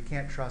enemy. You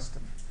can't trust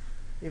them.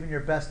 Even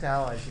your best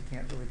allies, you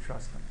can't really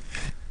trust them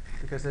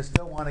because they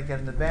still want to get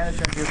an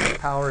advantage on you, but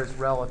power is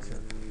relative.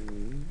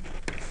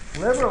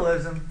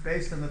 Liberalism,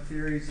 based on the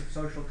theories of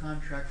social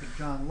contract of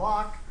John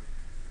Locke,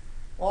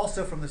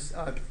 also from the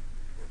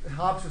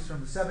Hobbes was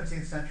from the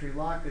 17th century.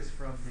 Locke is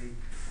from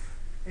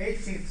the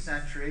 18th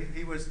century.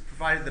 He was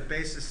provided the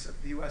basis of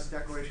the U.S.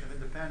 Declaration of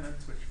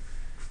Independence, which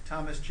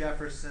Thomas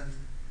Jefferson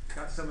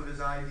got some of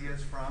his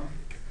ideas from.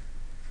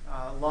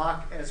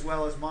 Locke, as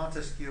well as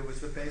Montesquieu, was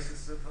the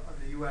basis of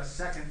the U.S.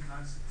 Second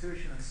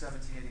Constitution in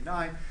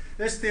 1789.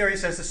 This theory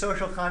says the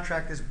social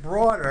contract is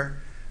broader.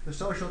 The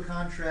social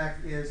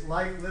contract is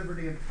life,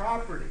 liberty, and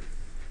property.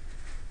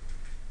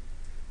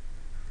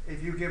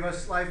 If you give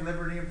us life,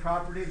 liberty, and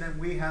property, then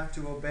we have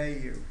to obey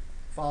you,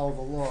 follow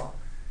the law.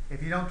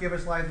 If you don't give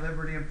us life,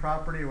 liberty, and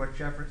property, or what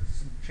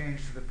Jefferson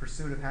changed to the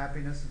pursuit of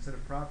happiness instead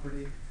of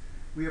property,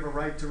 we have a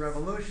right to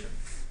revolution.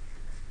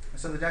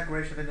 And so the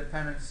Declaration of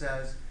Independence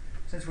says,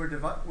 since we're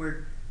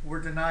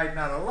denied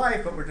not our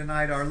life, but we're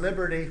denied our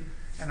liberty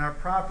and our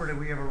property,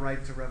 we have a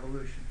right to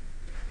revolution.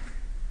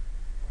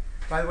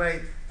 By the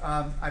way,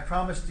 I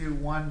promised you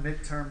one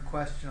midterm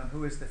question on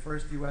who is the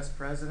first U.S.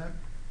 president.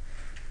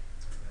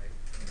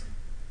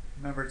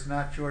 Remember, it's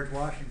not George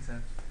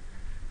Washington.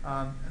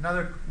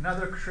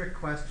 Another trick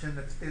question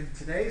that's in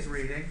today's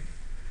reading.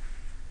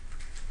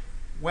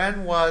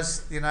 When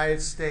was the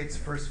United States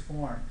first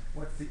formed?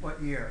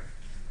 What year?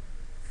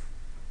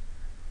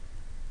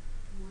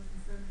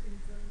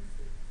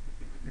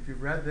 If you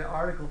read the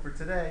article for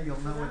today, you'll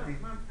know what the...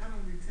 I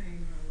don't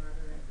retain a lot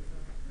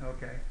of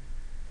that. Okay.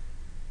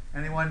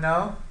 Anyone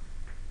know?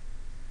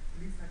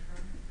 At least I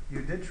tried.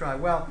 You did try.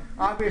 Well,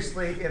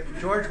 obviously, if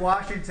George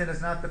Washington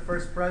is not the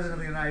first president of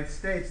the United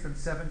States, then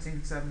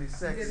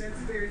 1776 Yeah, that's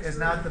very is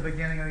true. not the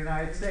beginning of the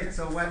United States.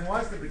 So when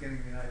was the beginning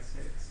of the United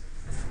States?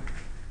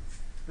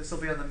 This will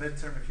be on the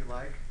midterm if you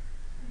like.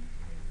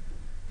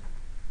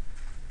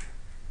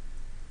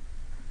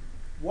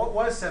 What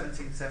was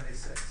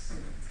 1776?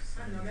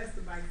 I know, that's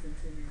the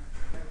bicentennial.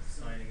 That's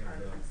Signing of part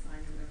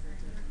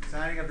the-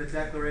 Signing of the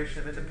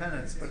Declaration of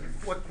Independence. But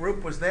what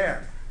group was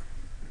there?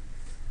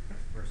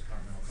 First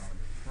Continental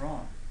Congress.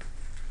 Wrong.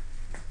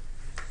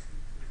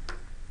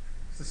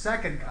 It's the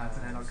Second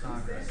Continental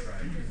Congress. That's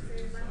right. 'Cause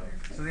it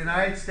was, So the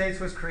United States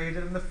was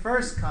created in the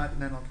First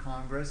Continental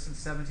Congress in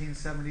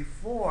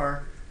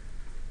 1774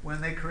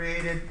 when they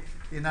created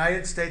the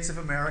United States of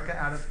America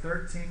out of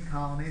 13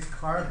 colonies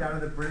carved out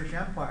of the British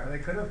Empire. They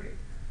could have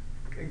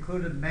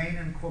included Maine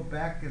and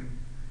Quebec and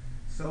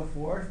so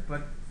forth,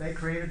 but they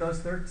created those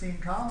 13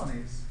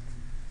 colonies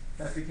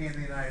that became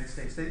the United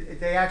States.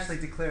 They actually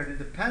declared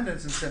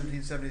independence in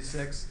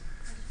 1776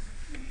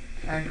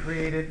 and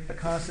created a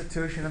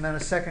constitution and then a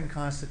second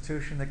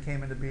constitution that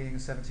came into being in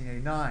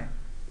 1789.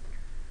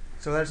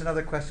 So there's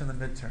another question in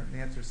the midterm. The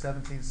answer is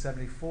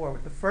 1774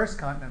 with the First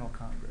Continental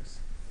Congress.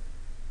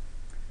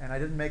 And I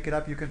didn't make it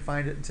up. You can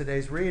find it in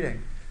today's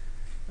reading.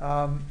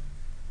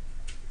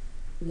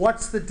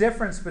 What's the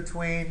difference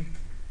between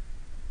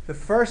the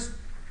first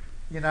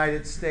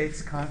United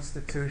States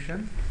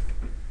Constitution,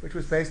 which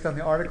was based on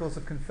the Articles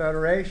of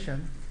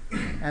Confederation,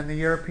 and the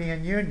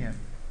European Union?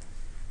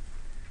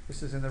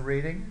 This is in the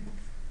reading.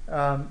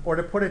 Or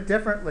to put it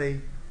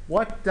differently,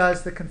 what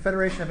does the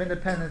Confederation of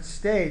Independent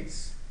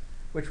States,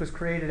 which was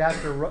created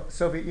after the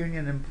Soviet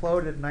Union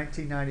imploded in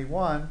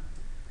 1991,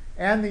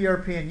 and the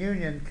European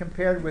Union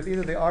compared with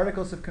either the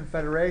Articles of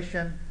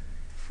Confederation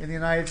in the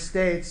United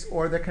States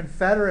or the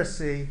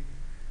Confederacy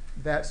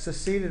that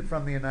seceded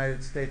from the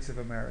United States of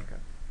America?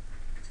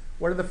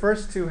 What do the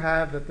first two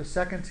have that the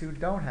second two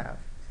don't have?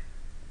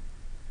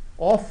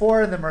 All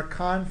four of them are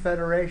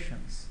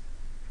confederations.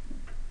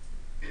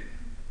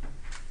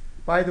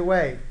 By the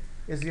way,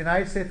 is the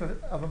United States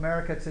of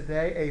America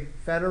today a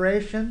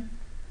federation,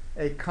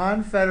 a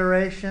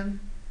confederation,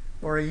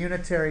 or a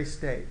unitary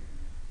state?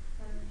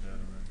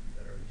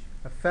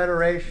 A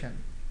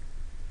federation.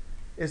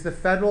 Is the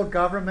federal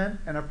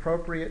government an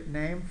appropriate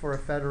name for a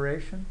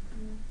federation?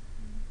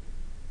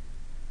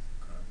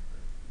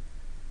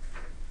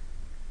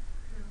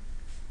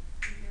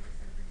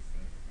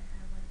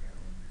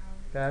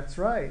 That's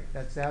right.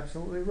 That's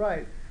absolutely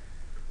right.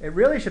 It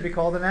really should be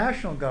called a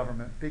national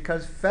government,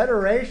 because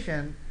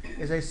federation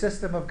is a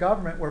system of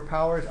government where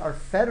powers are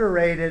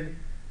federated,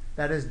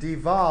 that is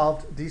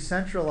devolved,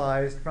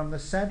 decentralized from the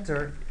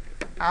center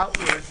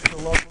outward to the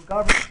local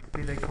government,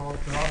 be they called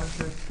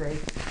provinces,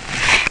 states,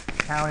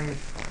 counties,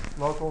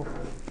 local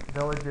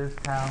villages,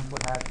 towns,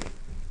 what have you.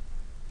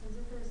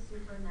 Isn't this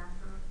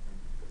supranational?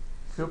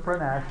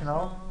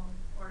 Supranational.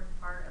 Or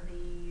part of the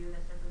EU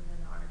that's different than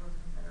the Articles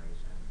of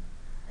Confederation?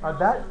 And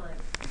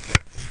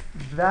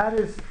That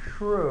is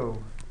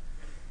true,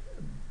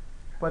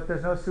 but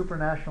there's no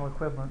supranational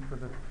equivalent for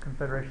the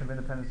Confederation of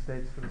Independent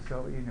States for the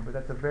Soviet Union. But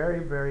that's a very,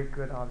 very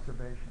good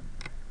observation.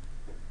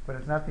 But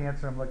it's not the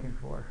answer I'm looking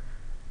for.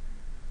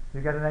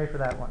 You got an A for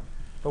that one.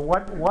 But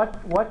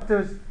what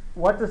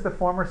does the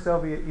former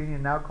Soviet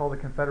Union, now called the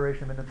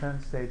Confederation of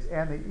Independent States,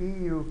 and the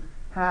EU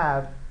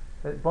have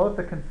that both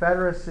the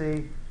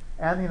Confederacy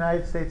and the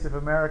United States of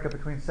America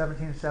between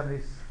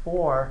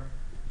 1774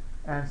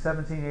 and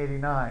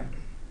 1789?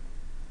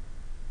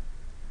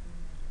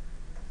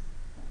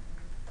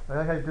 All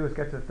I have to do is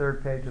get to the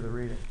third page of the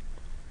reading.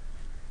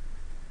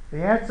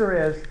 The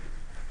answer is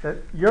that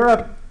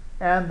Europe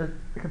and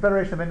the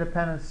Confederation of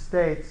Independent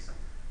States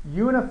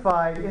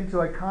unified into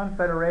a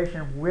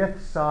confederation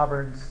with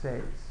sovereign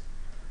states,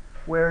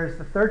 whereas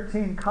the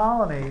 13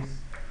 colonies,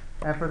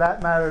 and for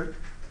that matter,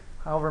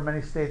 however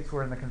many states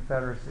were in the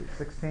Confederacy,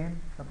 16,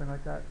 something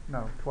like that?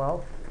 No,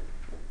 12?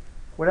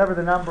 Whatever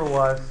the number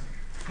was,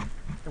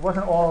 it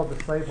wasn't all of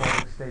the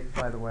slaveholding states,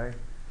 by the way.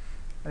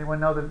 Anyone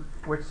know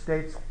which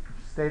states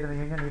stayed in the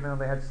Union even though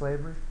they had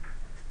slavery?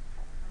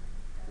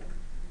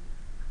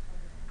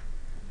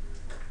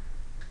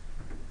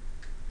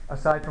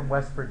 Aside from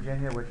West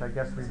Virginia, which I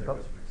guess we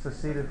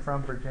seceded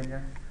from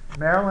Virginia.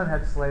 Maryland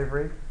had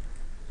slavery.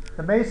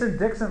 The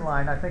Mason-Dixon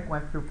line, I think,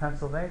 went through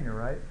Pennsylvania,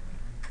 right?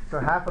 So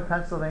half of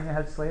Pennsylvania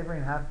had slavery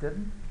and half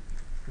didn't?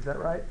 Is that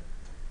right?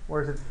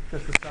 Or is it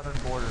just the southern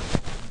border?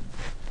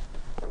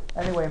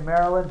 Anyway,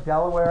 Maryland,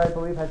 Delaware, I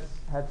believe,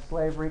 had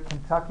slavery.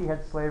 Kentucky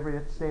had slavery,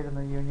 it stayed in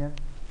the Union.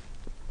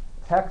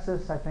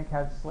 Texas, I think,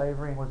 had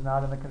slavery and was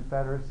not in the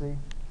Confederacy.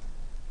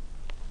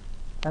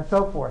 And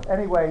so forth.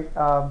 Anyway,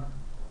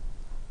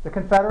 the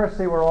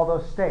Confederacy were all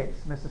those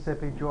states,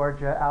 Mississippi,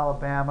 Georgia,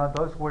 Alabama.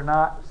 Those were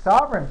not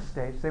sovereign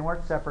states. They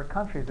weren't separate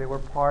countries. They were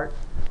part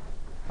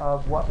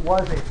of what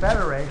was a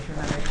federation,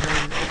 and they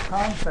created a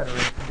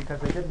confederation because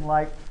they didn't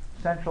like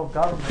central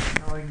government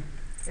telling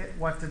it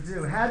what to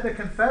do. Had the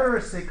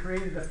Confederacy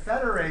created a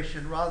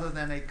federation rather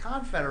than a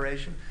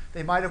confederation,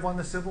 they might have won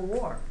the Civil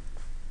War.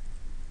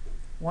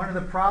 One of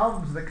the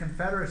problems of the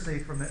Confederacy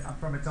from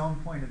its own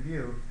point of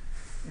view,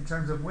 in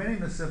terms of winning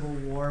the Civil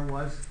War,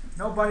 was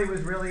nobody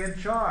was really in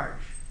charge.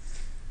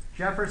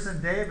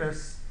 Jefferson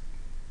Davis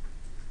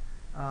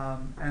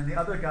and the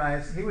other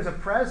guys, he was a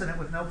president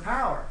with no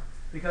power,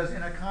 because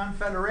in a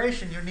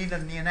confederation you need a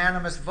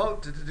unanimous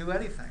vote to do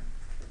anything.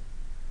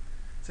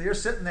 So you're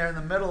sitting there in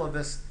the middle of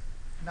this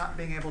not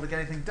being able to get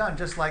anything done,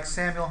 just like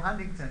Samuel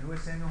Huntington. Who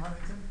is Samuel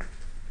Huntington?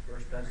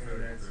 First president of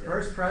the United States.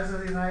 First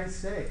president of the United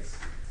States.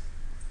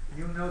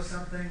 You know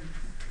something,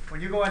 when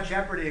you go on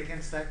Jeopardy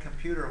against that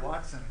computer,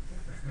 Watson.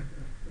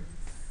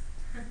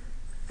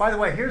 By the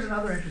way, here's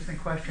another interesting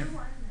question. Who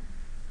won?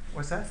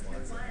 What's that? Who won?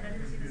 I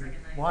didn't see the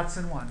second night.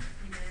 Watson won.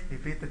 He did. He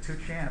beat the two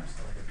champs.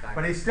 Like a factory.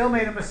 But he still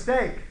made a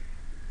mistake.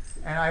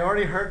 And I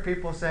already heard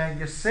people saying,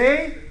 you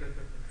see,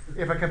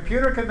 if a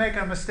computer can make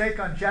a mistake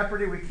on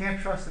Jeopardy, we can't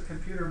trust the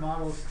computer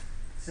models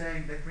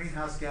saying that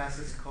greenhouse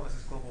gases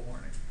causes global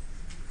warming.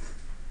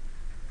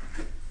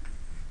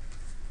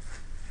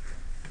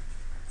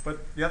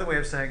 But the other way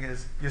of saying it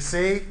is, you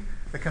see,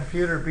 the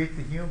computer beat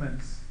the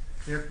humans,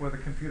 therefore the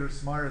computer's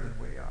smarter than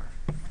we are.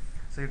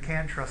 So you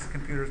can trust the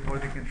computers more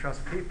than you can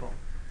trust people.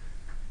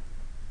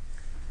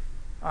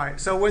 All right,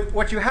 so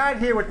what you had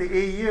here with the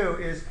EU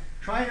is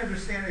trying to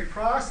understand a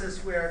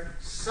process where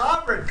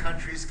sovereign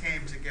countries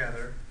came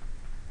together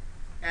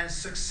and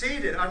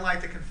succeeded,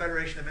 unlike the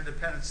Confederation of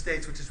Independent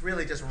States, which is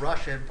really just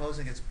Russia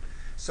imposing its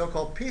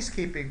so-called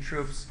peacekeeping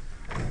troops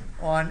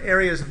on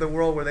areas of the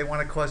world where they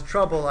want to cause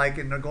trouble, like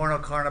in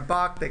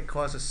Nagorno-Karabakh, they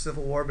caused a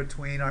civil war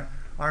between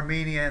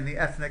Armenia and the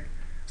ethnic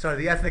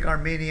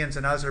Armenians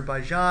and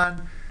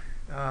Azerbaijan.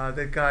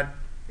 They've got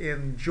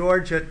in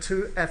Georgia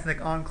 2 ethnic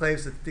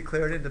enclaves that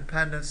declared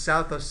independence,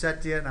 South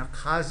Ossetia and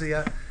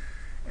Abkhazia,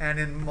 and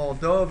in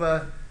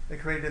Moldova they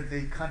created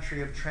the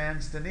country of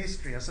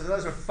Transnistria. So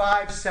those are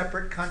 5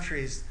 separate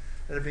countries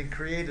that have been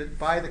created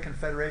by the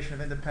Confederation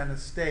of Independent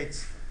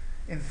States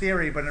in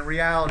theory, but in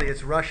reality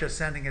it's Russia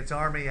sending its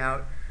army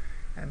out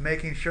and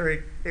making sure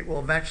it will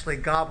eventually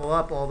gobble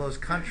up all those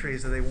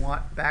countries that they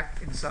want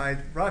back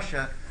inside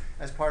Russia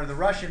as part of the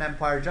Russian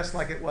Empire, just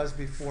like it was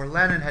before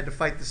Lenin had to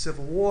fight the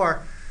Civil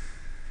War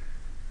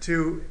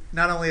to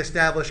not only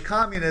establish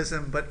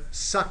communism, but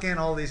suck in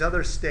all these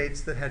other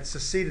states that had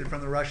seceded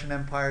from the Russian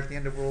Empire at the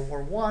end of World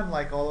War I,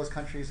 like all those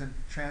countries in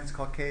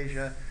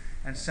Transcaucasia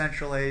and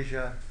Central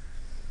Asia.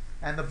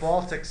 And the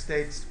Baltic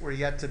states were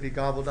yet to be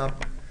gobbled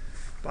up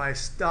by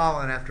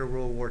Stalin after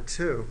World War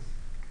II.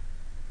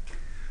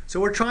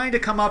 So we're trying to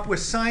come up with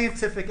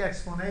scientific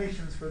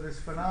explanations for this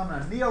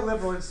phenomenon.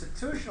 Neoliberal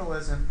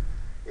institutionalism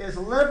is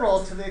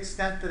liberal to the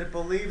extent that it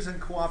believes in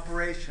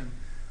cooperation,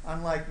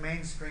 unlike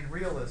mainstream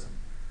realism.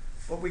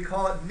 But we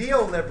call it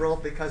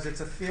neoliberal because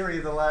it's a theory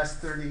of the last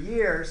 30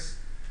 years,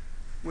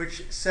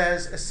 which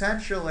says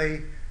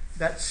essentially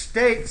that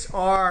states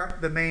are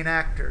the main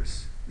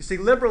actors. You see,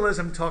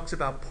 liberalism talks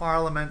about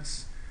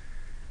parliaments,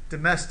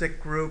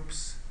 domestic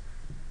groups,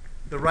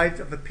 the right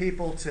of the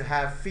people to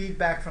have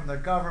feedback from the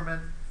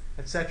government,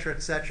 etc.,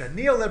 etc.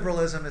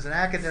 Neoliberalism is an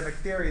academic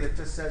theory that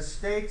just says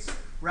states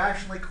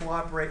rationally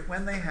cooperate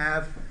when they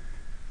have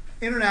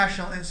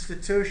international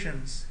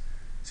institutions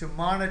to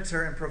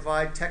monitor and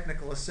provide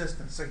technical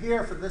assistance. So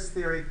here, for this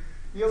theory,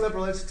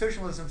 neoliberal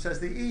institutionalism says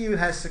the EU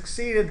has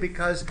succeeded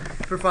because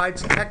it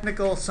provides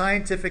technical,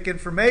 scientific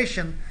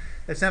information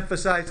that's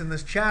emphasized in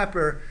this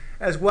chapter,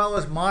 as well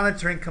as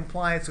monitoring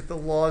compliance with the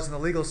laws and the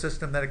legal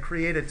system that it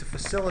created to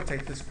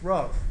facilitate this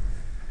growth.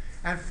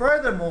 And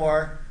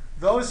furthermore,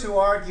 those who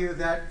argue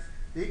that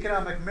the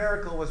economic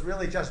miracle was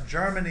really just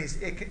Germany's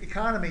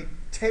economy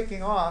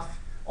taking off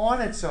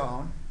on its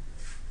own,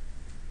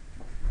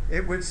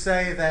 it would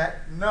say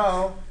that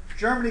no,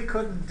 Germany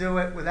couldn't do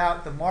it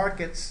without the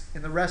markets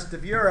in the rest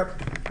of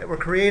Europe that were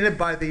created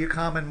by the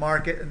common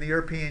market and the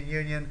European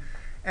Union,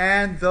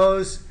 and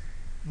those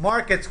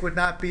markets would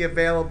not be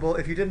available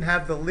if you didn't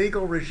have the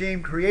legal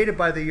regime created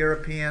by the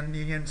European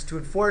unions to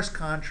enforce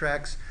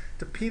contracts,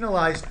 to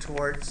penalize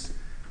torts,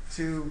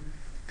 to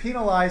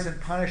penalize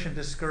and punish and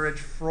discourage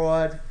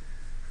fraud,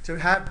 to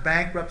have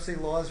bankruptcy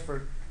laws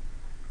for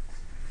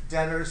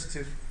debtors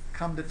to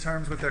come to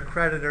terms with their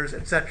creditors,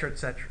 etc.,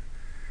 etc.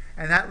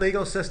 And that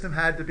legal system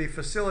had to be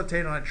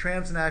facilitated on a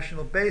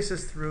transnational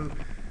basis through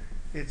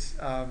its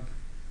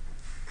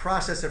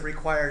process of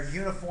required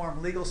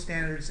uniform legal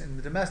standards in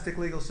the domestic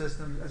legal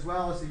system, as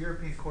well as the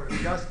European Court of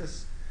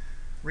Justice,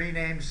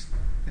 renames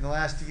in the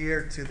last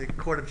year to the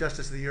Court of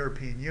Justice of the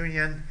European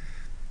Union,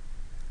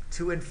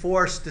 to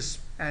enforce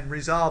and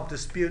resolve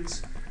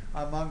disputes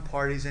among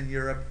parties in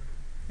Europe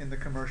in the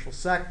commercial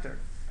sector.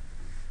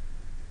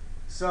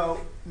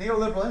 So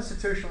neoliberal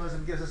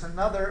institutionalism gives us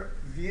another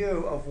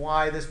view of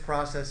why this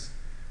process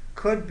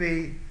could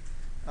be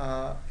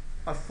a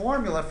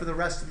formula for the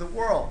rest of the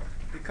world.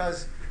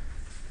 Because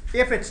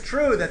if it's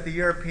true that the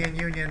European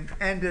Union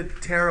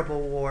ended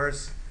terrible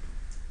wars,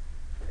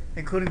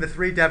 including the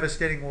 3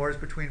 devastating wars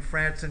between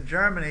France and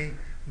Germany,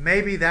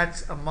 maybe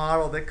that's a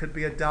model that could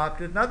be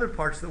adopted in other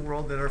parts of the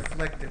world that are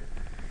afflicted.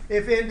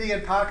 If India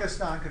and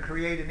Pakistan could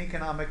create an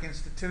economic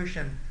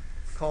institution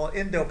called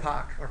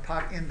Indo-Pak, or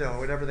Pak-Indo,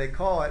 whatever they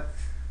call it,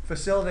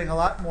 facilitating a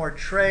lot more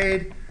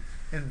trade,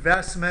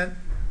 investment,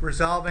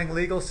 resolving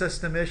legal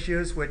system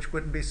issues, which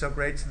wouldn't be so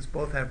great since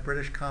both have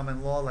British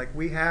common law like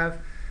we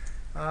have.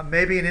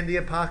 Maybe in India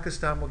and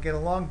Pakistan will get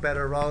along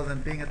better rather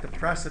than being at the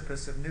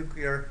precipice of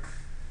nuclear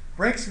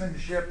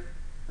brinksmanship,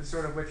 the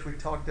sort of which we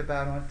talked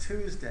about on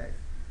Tuesday.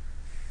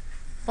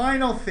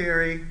 Final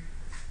theory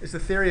is the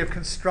theory of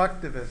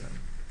constructivism,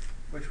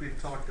 which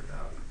we've talked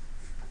about.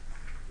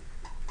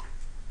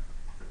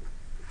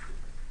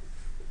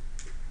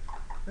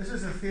 This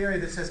is a theory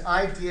that says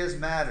ideas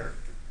matter.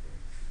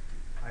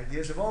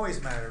 Ideas have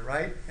always mattered,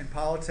 right? In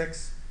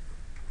politics,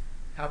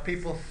 how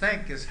people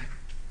think is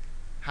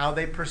how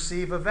they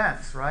perceive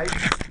events, right?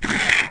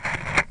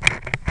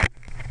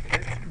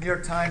 New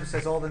York Times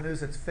says all the news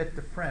that's fit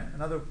to print.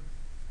 Another,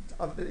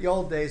 of the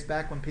old days,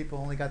 back when people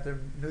only got their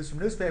news from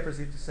newspapers,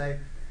 used to say,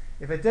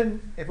 if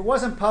it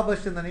wasn't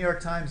published in the New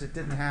York Times, it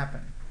didn't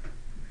happen.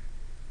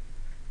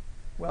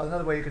 Well,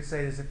 another way you could say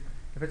it is,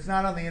 if it's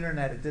not on the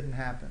internet, it didn't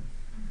happen.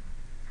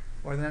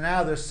 Or then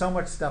now there's so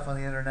much stuff on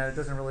the internet, it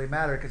doesn't really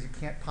matter because you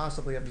can't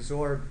possibly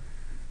absorb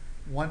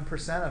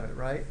 1% of it,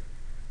 right?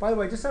 By the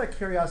way, just out of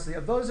curiosity,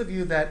 of those of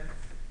you that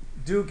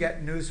do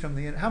get news from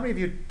the internet, how many of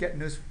you get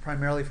news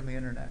primarily from the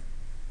internet?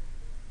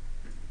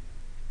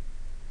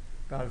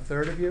 About a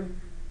third of you.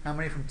 How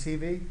many from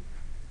TV?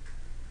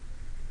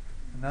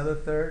 Another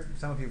third.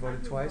 Some of you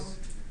voted twice.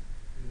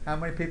 How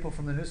many people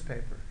from the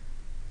newspaper?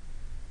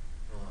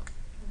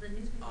 The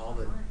newspaper All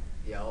the, online.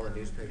 yeah, all the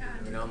newspapers.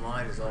 I mean,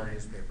 online is all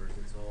newspapers.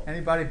 It's all.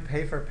 Anybody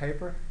pay for a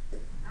paper?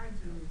 I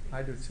do.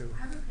 I do too.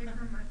 I have a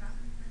paper in my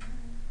phone.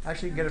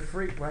 Actually, you can get it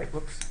free, right?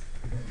 Whoops.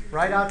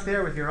 Right out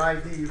there with your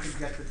ID, you can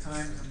get the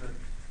Times and the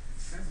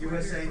That's why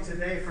USA they're so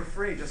Today big. for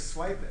free. Just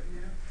swipe it.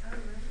 Yeah. Oh,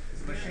 really?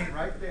 There's a machine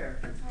right there.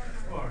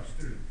 Or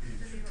student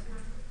fees.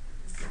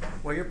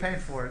 Well, you're paying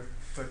for it,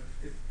 but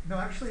no,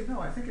 actually, no.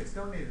 I think it's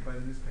donated by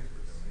the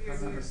newspapers, if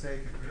I'm not Yeah.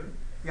 mistaken. Really?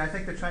 Yeah, I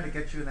think they're trying to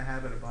get you in the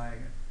habit of buying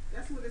it.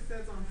 That's what it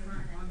says on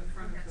the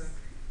front of the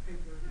paper.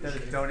 That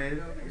it's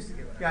donated. I used to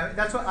get one. Yeah,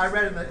 that's what I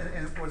read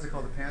in what is it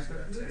called, the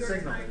Panther? New York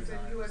Signal. Times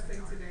and USA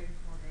Today.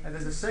 And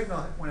there's a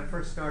Signal, when it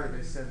first started,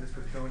 they said this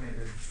was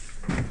donated.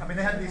 I mean,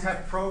 they had these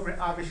program.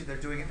 Obviously, they're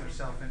doing it in their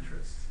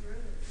self-interest.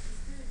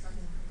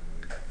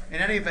 In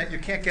any event, you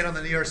can't get on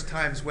the New York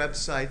Times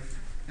website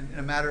in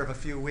a matter of a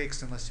few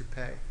weeks unless you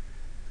pay.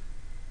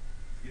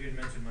 You didn't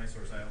mention my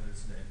source, I only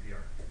listen to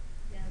NPR.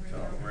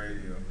 Yeah,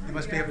 Radio. You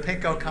must be a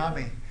pinko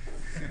commie.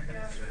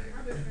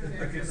 I've been doing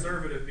A that.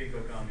 conservative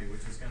pinko commie,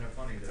 which is kind of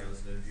funny that I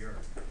listen to NPR.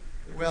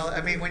 Well,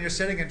 I mean, when you're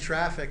sitting in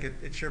traffic,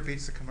 it sure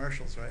beats the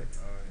commercials, right?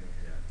 Oh,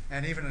 Yeah.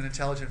 And even an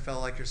intelligent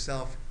fellow like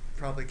yourself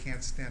probably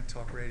can't stand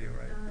talk radio,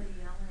 right?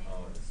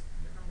 Oh, it's,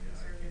 From yeah, I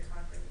conservative can't.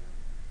 talk radio.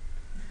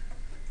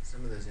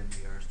 Some of those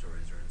NPR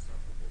stories are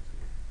insufferable to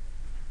me.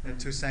 They're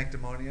too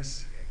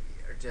sanctimonious.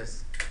 Or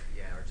just,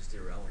 yeah, or just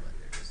irrelevant.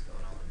 They're just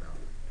going on about.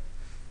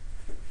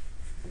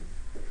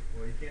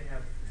 Well, you can't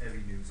have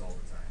heavy news all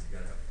the time. You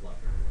gotta have fluff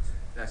every once in a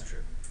while. That's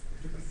true.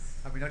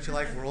 I mean, don't you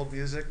like world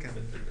music and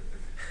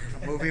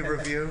a movie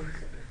review?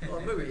 Well,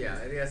 a movie, yeah,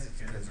 I guess it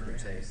depends on your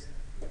taste.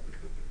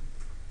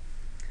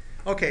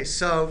 Okay,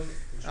 so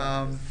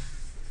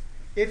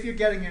if you're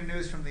getting your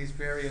news from these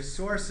various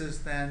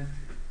sources, then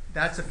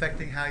that's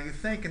affecting how you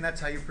think, and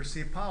that's how you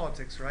perceive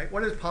politics, right?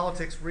 What is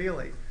politics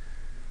really?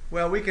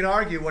 Well, we could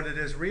argue what it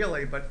is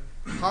really, but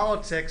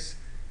politics,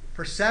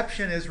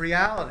 perception is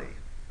reality.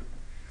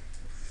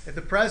 If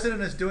the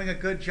president is doing a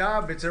good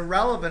job, it's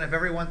irrelevant if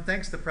everyone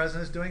thinks the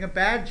president is doing a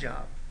bad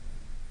job.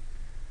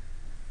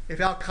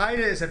 If Al-Qaeda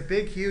is a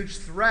big, huge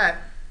threat,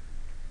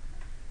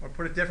 or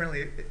put it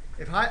differently,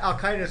 if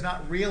Al-Qaeda is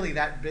not really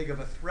that big of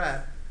a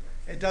threat,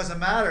 it doesn't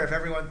matter if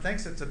everyone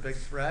thinks it's a big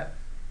threat.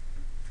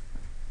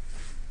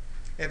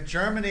 If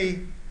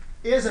Germany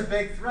is a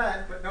big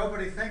threat, but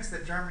nobody thinks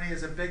that Germany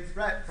is a big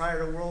threat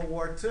prior to World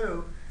War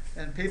II,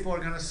 then people are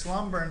going to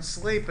slumber and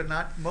sleep and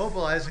not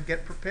mobilize and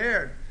get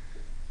prepared.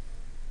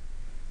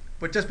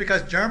 But just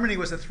because Germany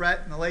was a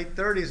threat in the late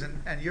 30s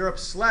and Europe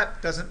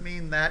slept doesn't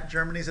mean that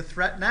Germany's a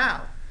threat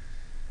now.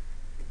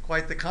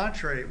 Quite the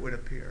contrary, it would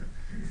appear.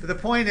 But the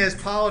point is,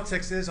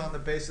 politics is on the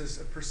basis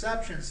of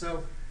perception.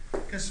 So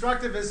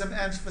constructivism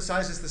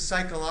emphasizes the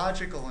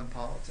psychological in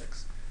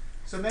politics.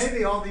 So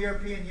maybe all the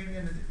European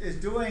Union is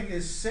doing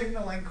is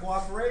signaling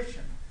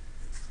cooperation.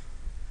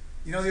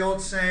 You know the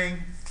old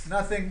saying,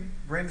 nothing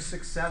brings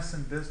success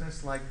in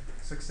business like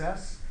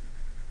success?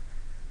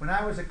 When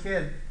I was a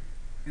kid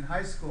in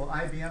high school,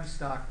 IBM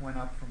stock went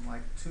up from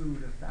like 2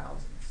 to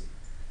thousands.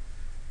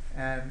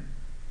 And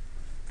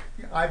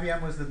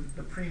IBM was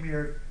the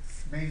premier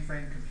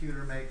mainframe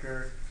computer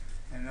maker,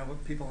 and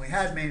people only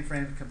had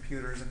mainframe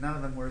computers, and none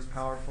of them were as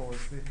powerful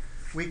as the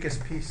weakest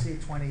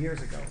PC 20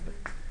 years ago.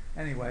 But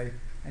anyway,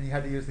 and you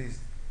had to use these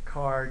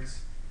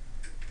cards.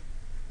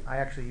 I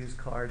actually used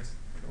cards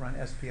to run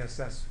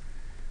SPSS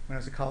when I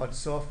was a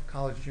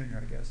college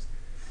junior, I guess.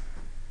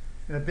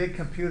 In a big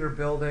computer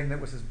building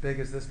that was as big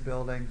as this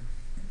building,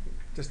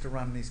 just to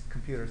run these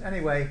computers.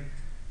 Anyway,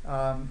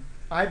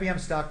 IBM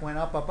stock went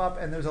up,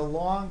 and there's a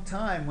long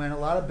time when a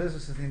lot of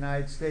businesses in the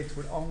United States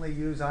would only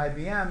use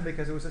IBM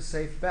because it was a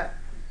safe bet.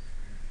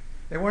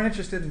 They weren't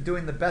interested in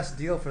doing the best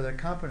deal for their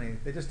company.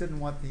 They just didn't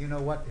want the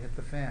you-know-what to hit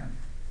the fan.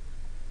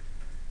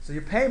 So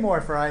you pay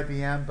more for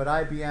IBM, but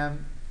IBM,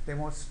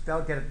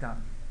 they'll get it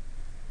done.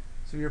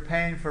 So you're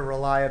paying for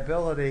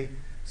reliability.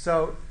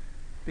 So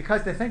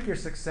because they think you're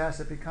success,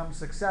 it becomes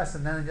success,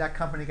 and then that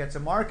company gets a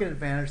market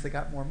advantage. They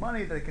got more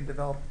money, they can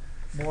develop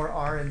more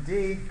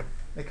R&D.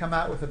 They come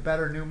out with a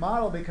better new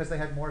model because they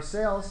had more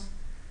sales,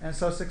 and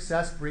so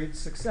success breeds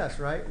success,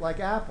 right? Like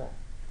Apple.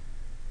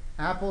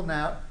 Apple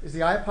now, is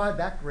the iPod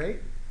that great?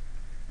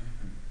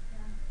 Yeah.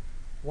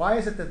 Why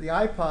is it that the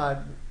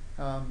iPod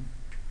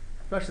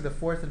especially the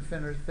fourth and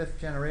fifth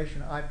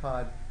generation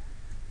iPod,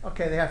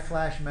 okay, they have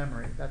flash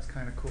memory. That's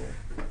kind of cool.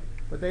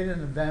 But they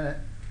didn't invent it.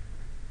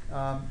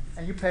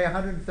 And you pay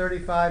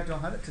 $135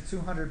 to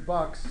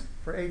 $200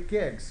 for 8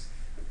 gigs.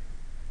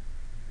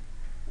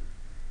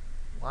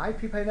 Why do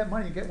people pay that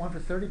money? You get one for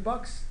 $30.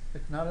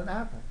 It's not an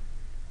Apple.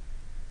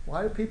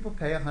 Why do people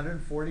pay $140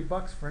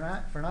 for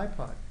an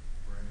iPod?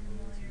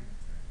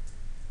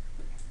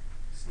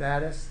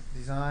 Status,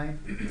 design,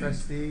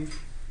 prestige,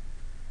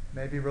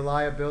 maybe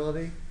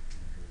reliability.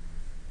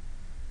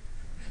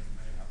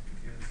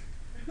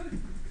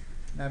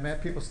 Now, man,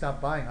 people stop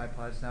buying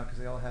iPods now because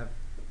they all have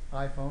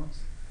iPhones.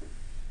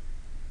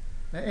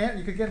 Now,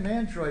 you could get an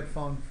Android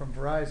phone from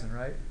Verizon,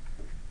 right?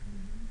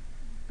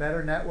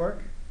 Better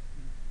network,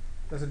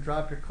 doesn't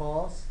drop your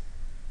calls.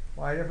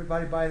 Why did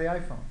everybody buy the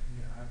iPhone?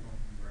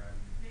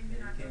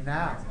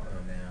 Now,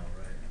 Oh, now,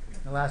 right.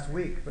 in the last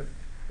week, but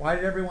why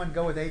did everyone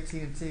go with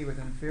AT&T with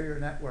an inferior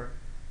network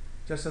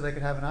just so they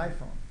could have an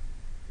iPhone?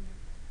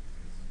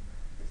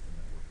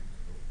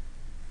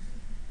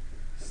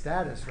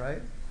 Status,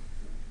 right?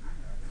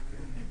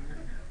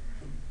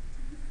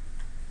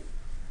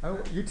 Oh,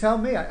 you tell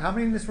me. How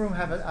many in this room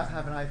have an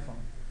iPhone?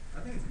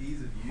 I think it's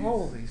ease of use.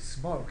 Holy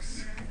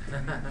smokes!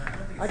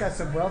 I got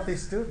some wealthy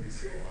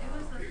students. It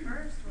was the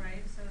first,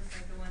 right? So it's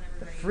like the one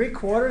everybody.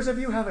 3/4 of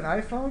you have an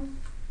iPhone?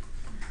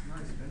 It's not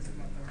expensive.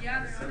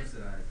 Yeah, It's they're on it.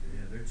 subsidized.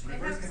 Yeah, they're cheap. They The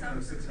first have came out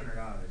was some for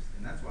 $600,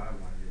 and that's why I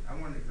wanted it. I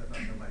wanted it because I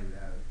thought nobody would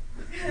have it.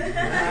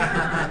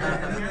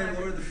 And then they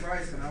lowered the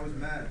price, and I was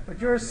mad.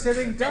 But you're a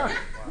sitting duck.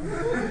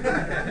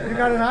 You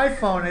got an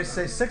iPhone. They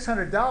say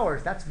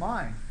 $600. That's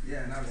mine.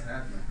 Yeah, and I was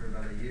happy for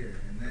about a year,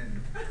 and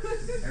then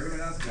everyone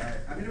else got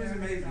it. I mean, it was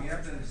amazing. You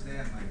have to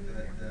understand,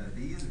 like, the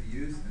ease of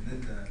use, and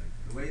then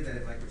the way that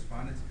it, like,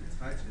 responded to the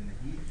touch and the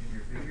heat in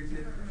your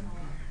fingertip. And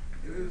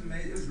it was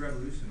amazing. It was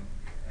revolutionary.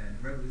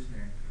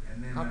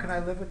 And then How can I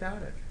live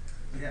without it?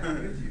 Yeah, how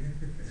could you?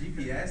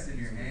 GPS in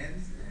your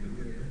hands, and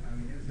I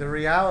mean, it was The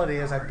reality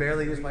is I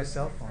barely use my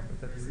cell phone.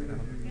 But that's, Yeah,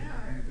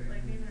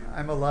 like maybe not.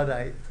 I'm a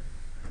Luddite.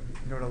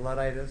 You know what a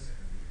Luddite is?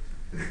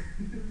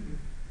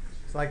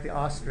 It's like the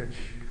ostrich,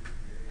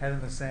 head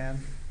in the sand.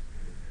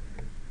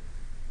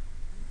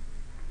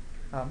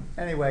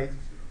 Anyway,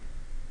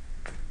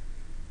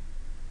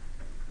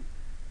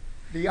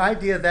 the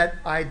idea that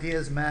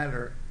ideas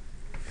matter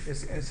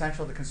is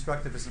essential to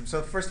constructivism.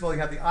 So first of all, you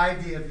have the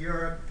idea of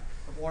Europe,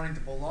 of wanting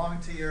to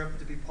belong to Europe,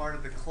 to be part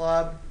of the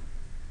club,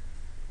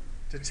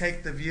 to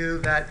take the view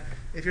that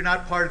if you're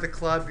not part of the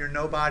club, you're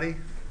nobody.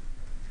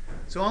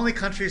 So only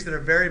countries that are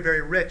very,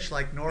 very rich,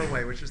 like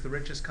Norway, which is the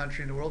richest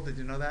country in the world. Did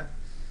you know that?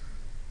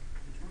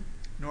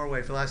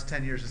 Norway, for the last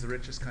 10 years, is the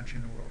richest country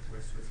in the world.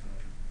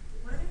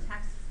 What are their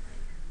taxes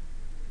like?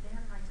 They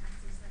have high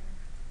taxes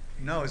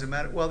there. No, as a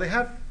matter, well, they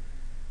have,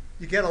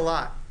 you get a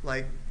lot.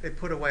 Like, they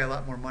put away a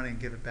lot more money and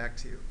give it back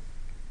to you.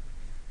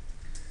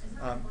 Isn't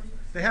that like 40%?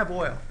 They have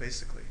oil,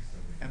 basically,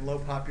 and low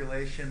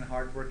population,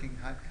 hardworking,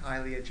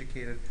 highly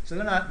educated. So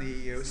they're not in the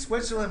EU.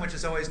 Switzerland, which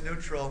is always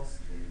neutral,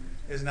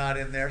 is not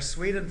in there.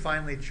 Sweden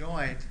finally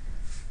joined.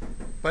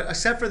 But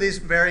except for these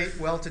very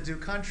well-to-do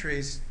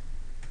countries,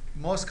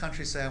 most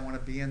countries say, I want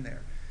to be in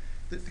there.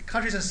 The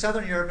countries in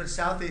Southern Europe and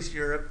Southeast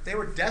Europe, they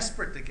were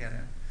desperate to get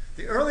in.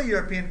 The early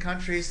European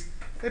countries,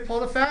 they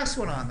pulled a fast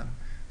one on them.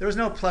 There was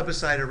no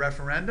plebiscite or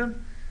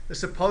referendum. There's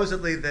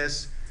supposedly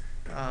this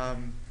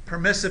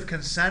permissive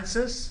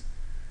consensus.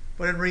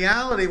 But in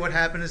reality, what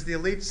happened is the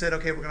elite said,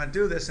 okay, we're going to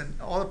do this. And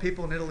all the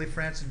people in Italy,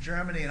 France, and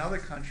Germany, and other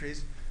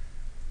countries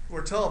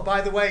were told,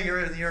 by the way, you're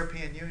in the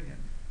European Union.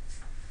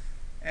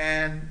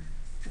 And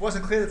it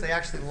wasn't clear that they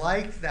actually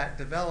liked that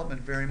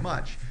development very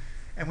much.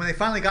 And when they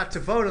finally got to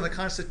vote on the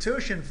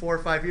Constitution 4 or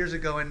 5 years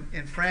ago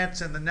in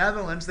France and the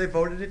Netherlands, they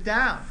voted it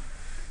down.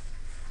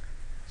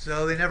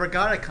 So they never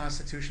got a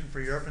constitution for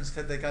Europe.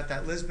 Instead, they got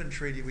that Lisbon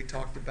Treaty we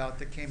talked about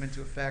that came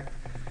into effect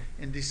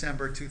in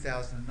December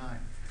 2009.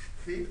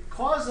 The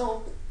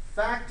causal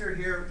factor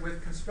here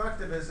with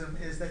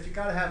constructivism is that you've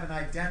got to have an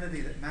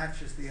identity that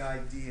matches the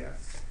idea.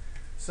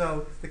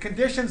 So the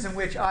conditions in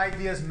which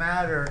ideas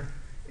matter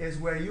is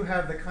where you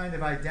have the kind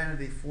of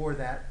identity for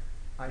that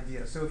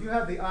idea. So if you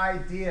have the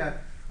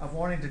idea of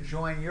wanting to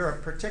join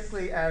Europe,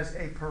 particularly as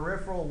a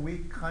peripheral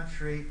weak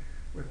country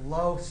with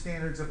low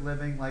standards of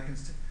living, like in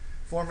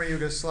former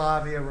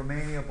Yugoslavia,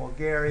 Romania,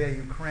 Bulgaria,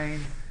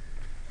 Ukraine,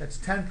 that's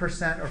 10%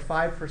 or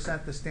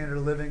 5% the standard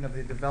of living of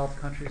the developed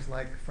countries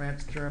like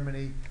France,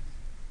 Germany,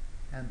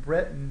 and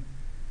Britain.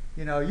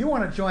 You know, you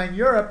want to join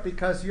Europe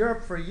because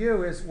Europe for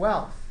you is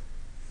wealth,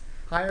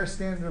 higher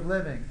standard of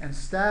living, and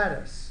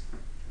status.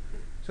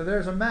 So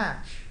there's a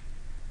match.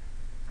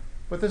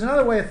 But there's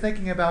another way of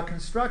thinking about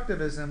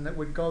constructivism that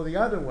would go the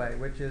other way,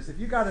 which is if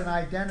you got an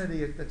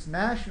identity that's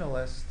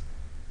nationalist,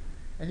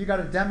 and you got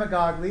a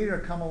demagogue leader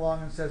come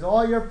along and says,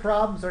 all your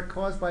problems are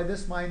caused by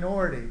this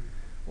minority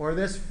or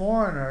this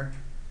foreigner,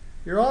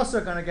 you're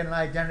also going to get an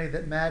identity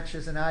that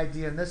matches an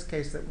idea, in this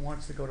case, that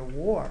wants to go to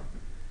war.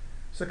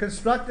 So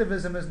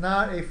constructivism is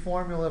not a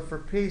formula for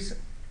peace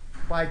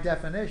by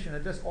definition.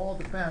 It just all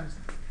depends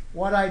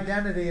what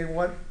identity and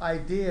what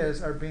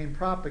ideas are being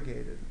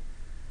propagated.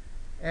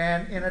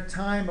 And in a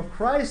time of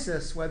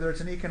crisis, whether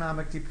it's an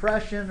economic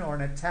depression or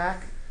an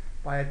attack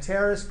by a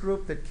terrorist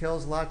group that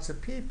kills lots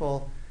of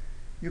people,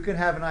 you can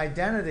have an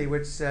identity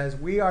which says,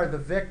 we are the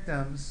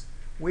victims,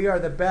 we are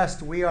the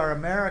best, we are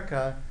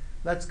America,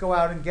 let's go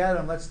out and get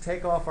them, let's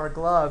take off our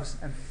gloves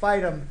and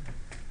fight them,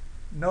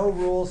 no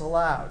rules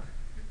allowed.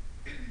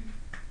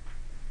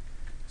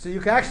 So you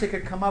actually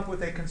could come up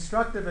with a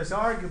constructivist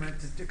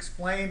argument to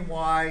explain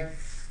why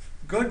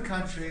good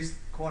countries,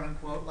 quote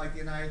unquote, like the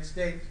United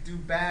States, do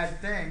bad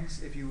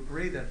things, if you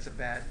agree that it's a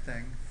bad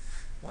thing,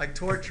 like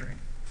torturing.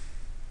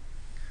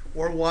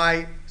 Or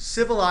why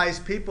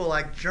civilized people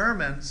like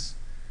Germans,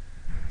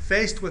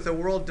 faced with a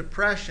world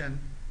depression,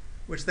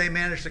 which they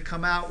managed to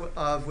come out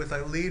of with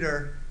a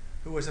leader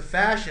who was a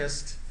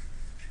fascist,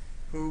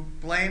 who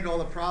blamed all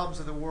the problems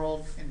of the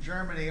world in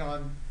Germany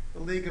on the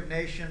League of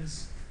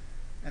Nations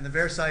and the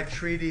Versailles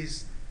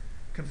Treaties,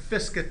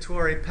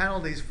 confiscatory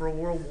penalties for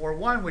World War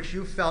I, which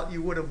you felt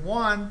you would have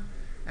won,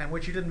 and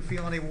which you didn't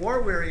feel any war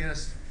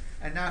weariness.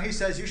 And now he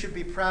says you should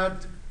be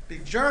proud to be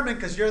German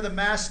because you're the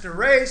master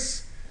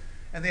race,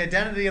 and the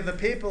identity of the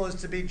people is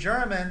to be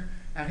German.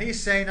 And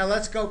he's saying, now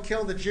let's go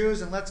kill the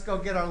Jews and let's go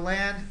get our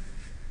land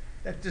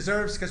that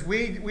deserves, because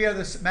we are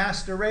the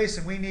master race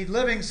and we need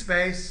living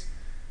space.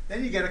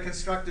 Then you get a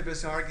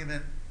constructivist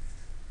argument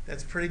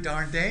that's pretty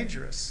darn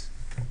dangerous.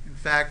 In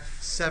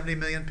fact, 70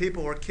 million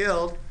people were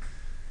killed,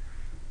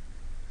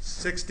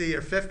 60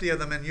 or 50 of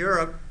them in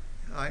Europe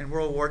in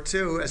World War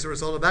II as a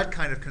result of that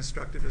kind of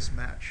constructivist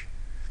match.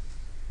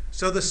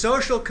 So the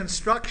social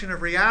construction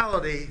of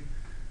reality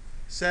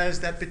says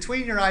that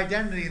between your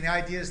identity and the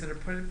ideas that are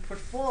put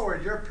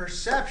forward, your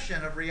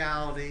perception of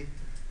reality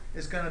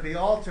is going to be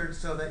altered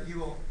so that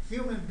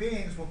human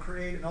beings will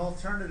create an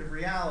alternative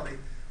reality,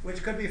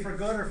 which could be for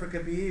good or it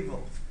could be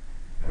evil,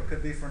 or it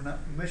could be for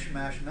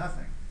mishmash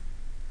nothing.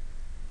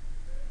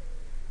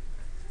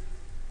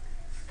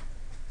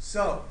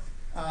 So,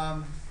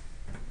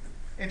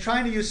 in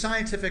trying to use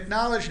scientific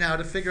knowledge now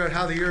to figure out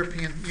how the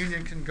European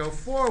Union can go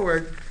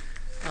forward,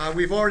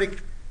 we've already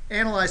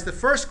analyzed the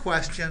first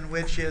question,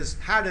 which is,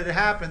 how did it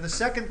happen? The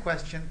second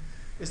question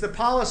is the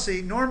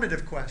policy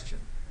normative question.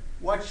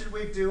 What should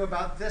we do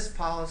about this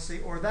policy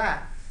or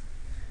that?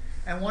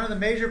 And one of the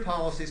major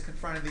policies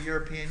confronting the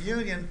European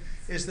Union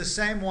is the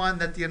same one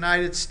that the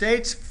United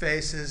States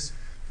faces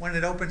when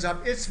it opens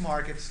up its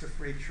markets to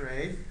free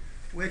trade,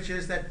 which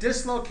is that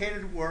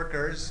dislocated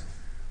workers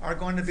are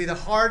going to be the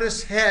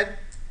hardest hit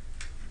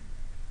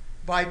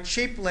by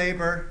cheap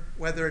labor,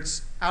 whether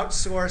it's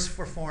outsourced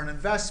for foreign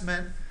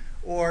investment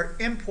or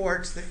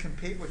imports that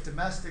compete with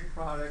domestic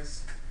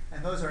products,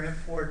 and those are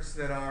imports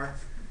that are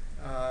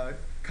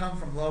come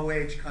from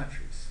low-wage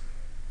countries.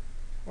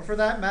 Or for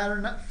that matter,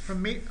 not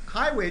from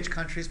high-wage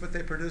countries, but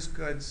they produce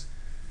goods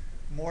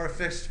more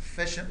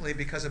efficiently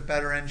because of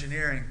better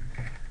engineering.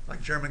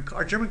 Like German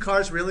cars. Are German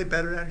cars really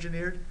better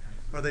engineered,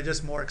 or are they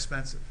just more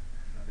expensive?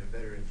 They're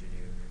better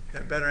engineered.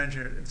 They're better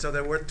engineered, and so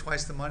they're worth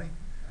twice the money?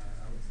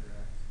 I would say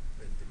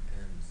that. It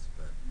depends,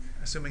 but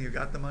Assuming you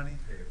got the money?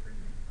 Pay a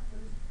premium.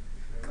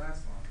 They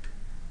last long.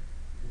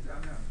 I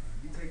don't know.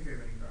 You take care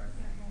of any car, I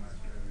think it won't last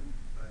forever.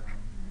 But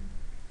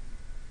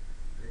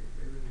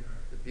they really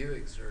are. the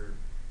Buicks are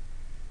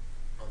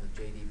on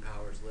the J.D.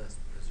 Powers list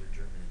because they're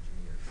German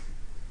engineers.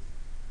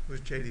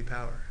 Who's J.D.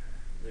 Power?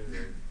 They're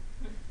the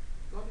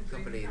Go to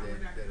company that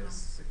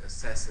JDPower.com.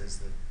 assesses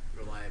the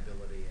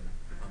reliability and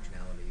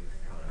functionality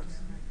of products.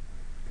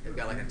 They've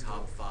got like a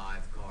top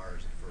 5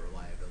 cars for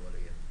reliability.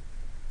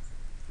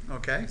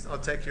 Okay, I'll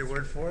take your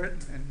word for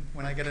it, and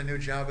when I get a new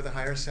job with a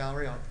higher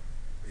salary, I'll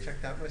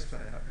check that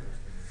website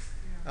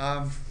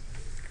out.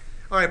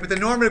 All right, but the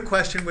normative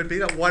question would be,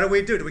 what do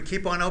we do? Do we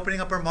keep on opening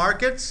up our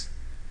markets?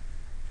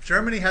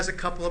 Germany has a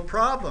couple of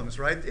problems,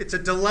 right? It's a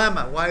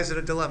dilemma. Why is it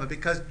a dilemma?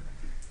 Because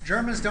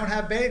Germans don't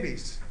have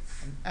babies,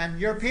 and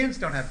Europeans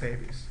don't have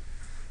babies.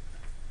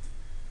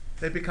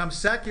 They become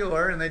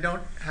secular, and they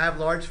don't have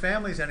large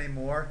families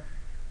anymore.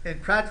 In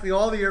practically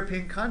all the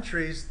European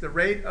countries, the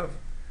rate of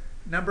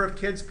number of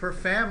kids per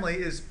family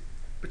is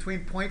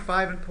between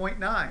 0.5 and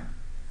 0.9.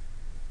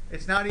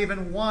 It's not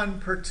even 1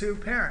 per 2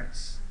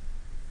 parents.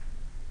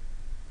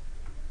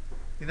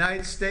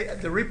 United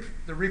States, the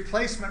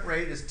replacement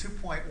rate is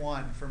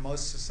 2.1 for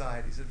most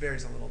societies. It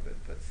varies a little bit,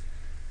 but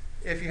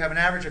if you have an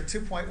average of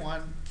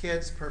 2.1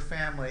 kids per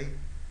family,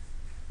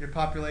 your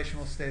population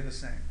will stay the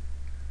same.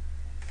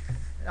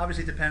 It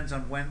obviously depends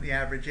on when the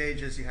average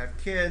age is you have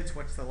kids,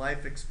 what's the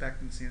life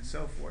expectancy, and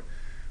so forth.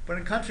 But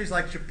in countries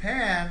like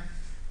Japan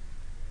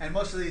and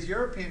most of these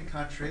European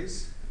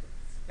countries,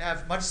 they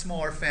have much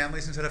smaller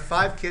families. Instead of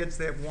 5 kids,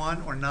 they have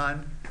 1 or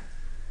none.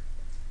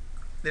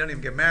 They don't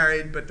even get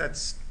married, but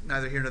that's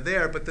neither here nor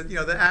there. But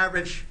the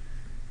average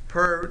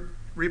per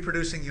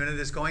reproducing unit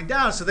is going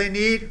down. So they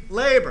need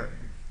labor.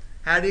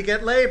 How do you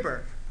get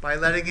labor? By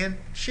letting in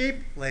cheap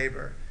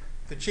labor.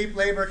 The cheap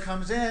labor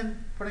comes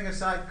in, putting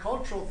aside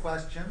cultural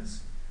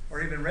questions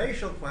or even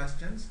racial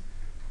questions.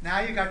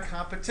 Now you've got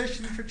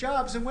competition for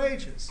jobs and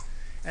wages.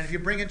 And if you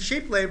bring in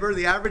cheap labor,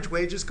 the average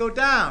wages go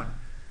down.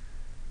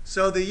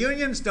 So the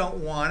unions don't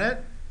want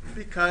it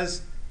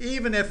because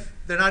even if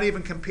they're not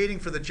even competing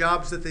for the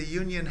jobs that the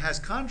union has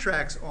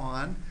contracts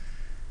on,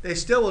 they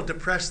still will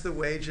depress the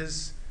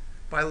wages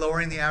by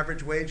lowering the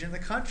average wage in the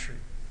country.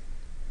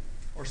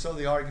 Or so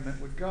the argument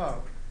would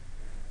go.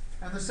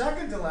 And the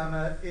second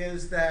dilemma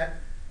is that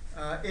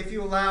if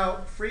you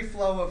allow free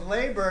flow of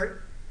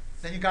labor,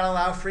 then you've got to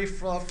allow free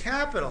flow of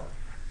capital.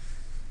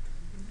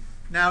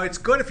 Now, it's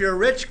good if you're a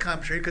rich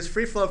country because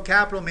free flow of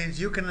capital means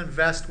you can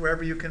invest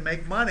wherever you can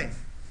make money.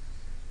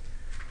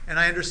 And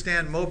I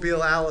understand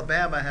Mobile,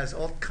 Alabama has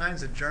all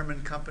kinds of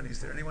German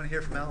companies there. Anyone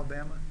here from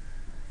Alabama?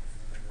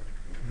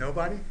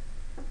 Nobody?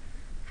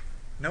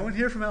 No one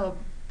here from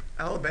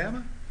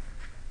Alabama?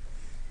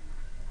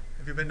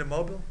 Have you been to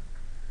Mobile?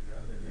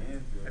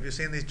 Have you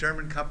seen these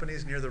German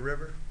companies near the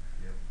river?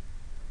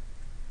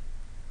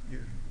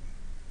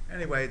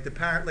 Anyway,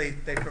 apparently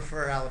they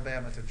prefer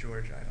Alabama to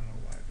Georgia. I don't know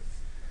why.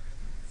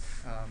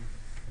 But,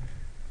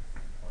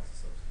 Lots of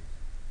subsidies.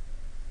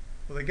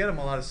 well, they get them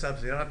a lot of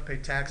subsidy. They don't have to pay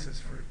taxes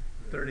for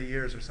 30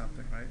 years or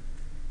something, right?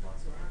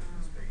 Lots of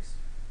open space.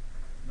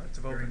 Lots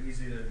of Very open.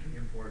 easy to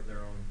import their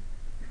own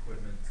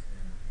equipment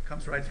and.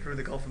 Comes right through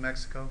the Gulf of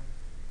Mexico.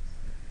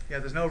 Yeah,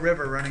 there's no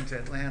river running to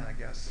Atlanta, I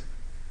guess.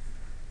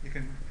 You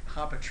can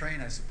hop a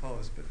train, I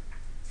suppose, but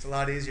it's a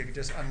lot easier. You can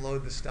just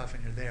unload the stuff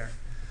and you're there.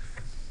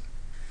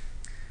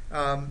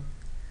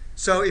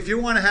 So if you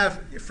want to have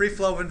free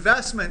flow of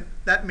investment,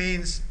 that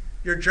means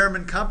your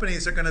German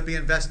companies are going to be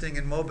investing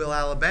in Mobile,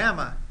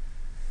 Alabama.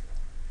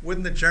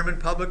 Wouldn't the German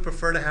public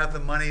prefer to have the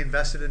money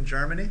invested in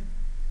Germany?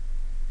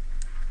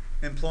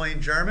 Employing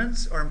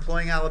Germans or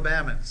employing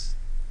Alabamans?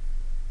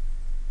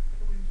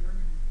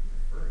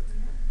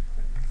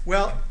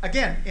 Well,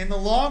 again, in the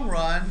long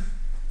run,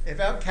 if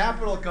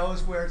capital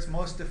goes where it's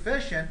most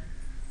efficient,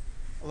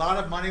 a lot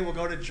of money will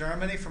go to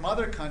Germany from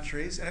other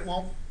countries, and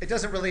it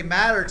doesn't really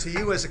matter to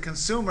you as a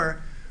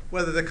consumer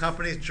whether the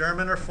company is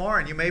German or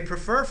foreign. You may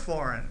prefer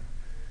foreign.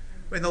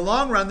 In the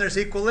long run, there's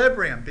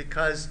equilibrium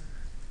because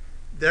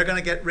they're going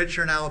to get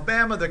richer in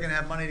Alabama. They're going to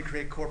have money to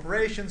create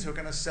corporations who are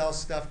going to sell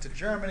stuff to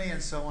Germany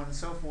and so on and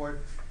so forth.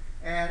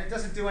 And it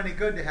doesn't do any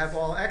good to have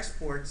all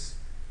exports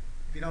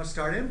if you don't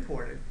start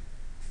importing.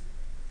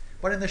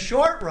 But in the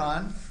short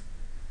run,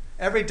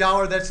 every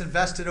dollar that's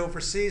invested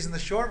overseas in the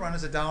short run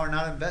is a dollar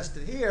not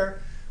invested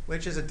here,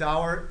 which is a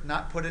dollar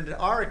not put into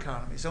our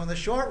economy. So in the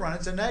short run,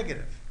 it's a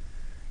negative.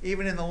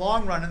 Even in the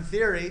long run, in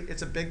theory,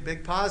 it's a big,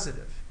 big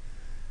positive.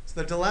 So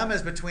the dilemma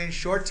is between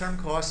short-term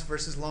costs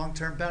versus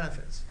long-term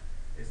benefits.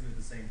 Isn't it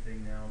the same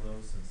thing now,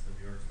 though, since the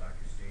New York Stock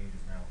Exchange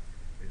is now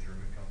a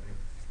German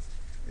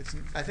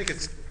company? I think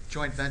it's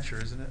joint venture,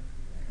 isn't it?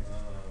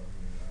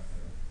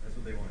 That's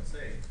what they want to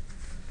say.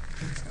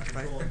 The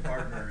Right. controlling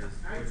partner is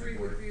I Deutsche agree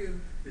Bank. with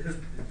you.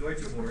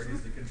 Deutsche Bank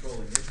is the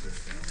controlling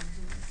interest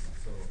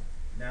now.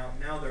 So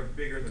now they're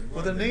bigger than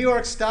Well, the London, New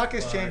York Stock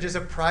Exchange but- is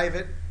a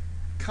private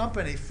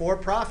company, for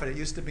profit. It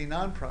used to be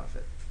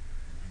non-profit.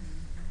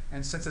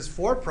 And since it's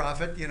for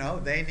profit,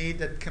 they need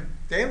to.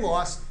 They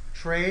lost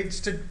trades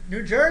to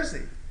New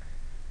Jersey,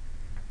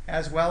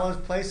 as well as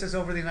places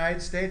over the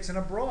United States and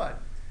abroad.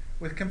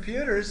 With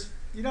computers,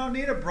 you don't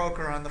need a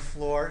broker on the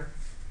floor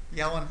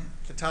yelling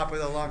at the top of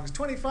the lungs,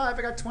 25,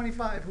 I got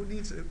 25, who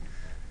needs it?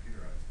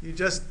 Computerized. You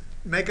just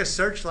make a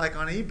search like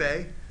on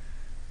eBay.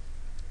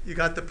 You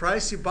got the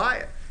price, you buy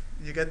it.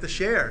 You get the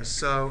shares.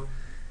 So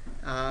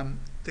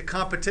the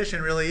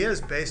competition really is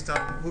based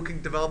on who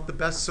can develop the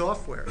best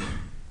software.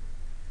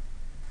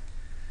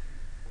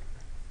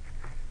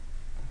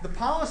 The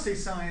policy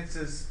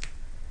sciences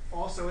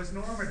also is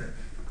normative.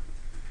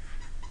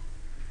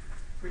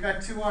 We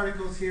got 2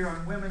 articles here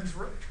on women's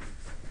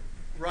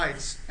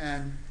rights,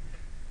 and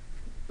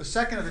the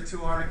second of the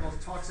 2 articles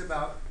talks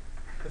about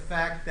the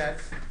fact that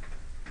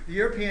the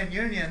European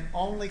Union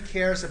only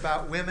cares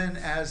about women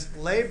as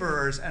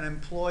laborers and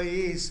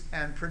employees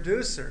and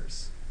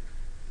producers,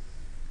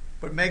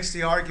 but makes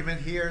the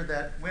argument here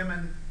that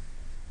women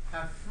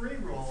have 3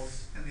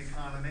 roles in the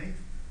economy.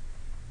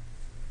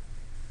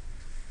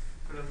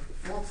 For the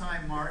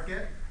full-time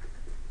market,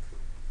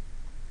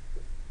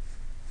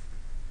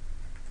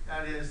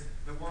 that is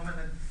the woman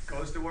that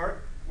goes to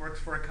work,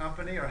 works for a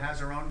company or has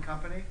her own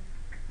company.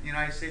 In the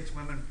United States,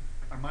 women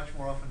are much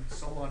more often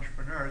sole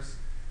entrepreneurs.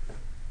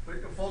 But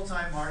a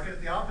full-time market,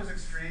 at the opposite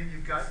extreme,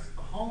 you've got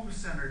a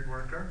home-centered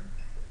worker.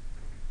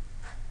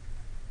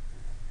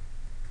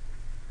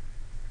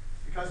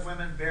 Because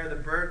women bear the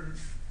burden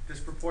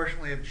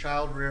disproportionately of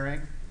child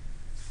rearing,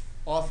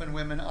 often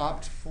women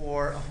opt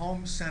for a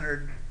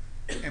home-centered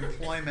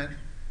employment.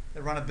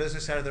 They run a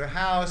business out of their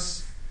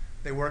house,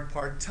 they work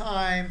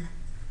part-time,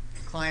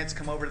 clients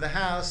come over to the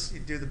house, you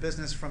do the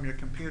business from your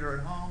computer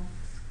at home.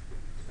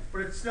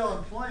 But it's still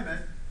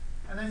employment.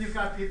 And then you've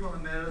got people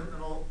in the middle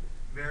that'll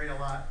vary a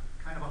lot,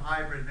 kind of a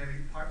hybrid, maybe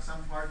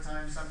some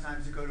part-time,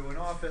 sometimes you go to an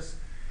office,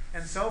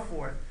 and so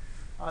forth.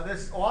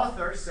 This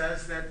author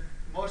says that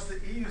most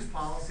of the EU's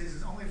policies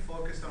is only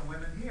focused on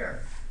women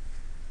here.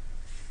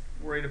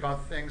 Worried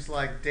about things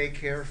like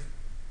daycare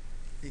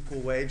equal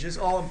wages,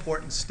 all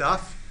important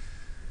stuff.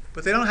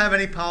 But they don't have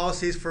any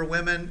policies for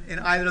women in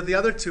either of the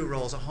other two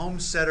roles, a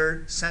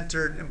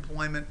home-centered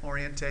employment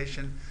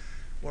orientation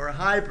or a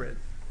hybrid.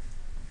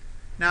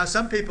 Now,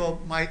 some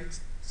people might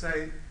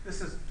say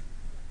this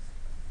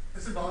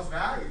involves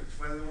values,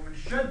 whether the woman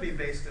should be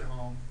based at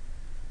home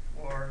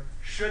or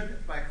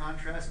should, by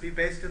contrast, be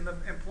based in the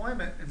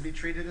employment and be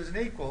treated as an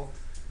equal.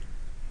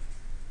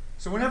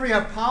 So whenever you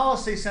have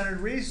policy-centered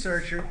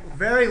research, you're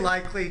very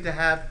likely to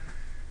have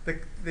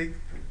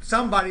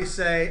somebody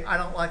say,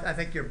 I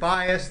think you're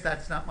biased,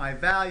 that's not my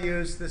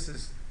values, this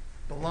is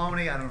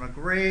baloney, I don't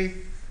agree.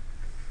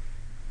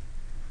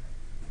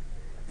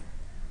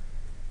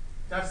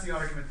 That's the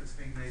argument that's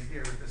being made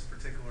here with this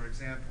particular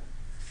example.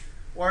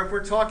 Or if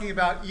we're talking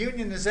about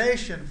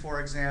unionization,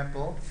 for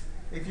example,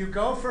 if you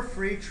go for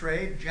free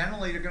trade,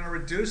 generally you're going to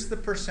reduce the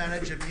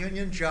percentage of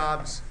union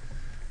jobs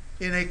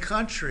in a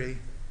country,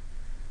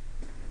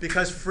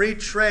 because free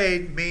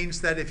trade means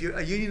that if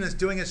a union is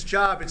doing its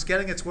job, it's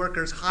getting its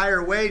workers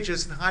higher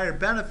wages and higher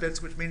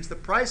benefits, which means the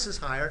price is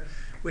higher,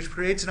 which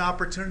creates an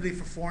opportunity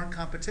for foreign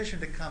competition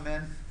to come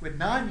in with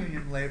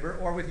non-union labor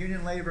or with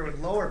union labor with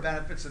lower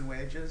benefits and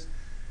wages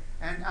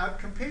and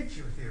outcompete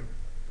with you.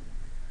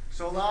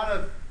 So a lot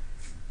of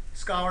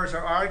scholars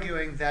are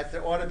arguing that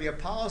there ought to be a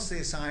policy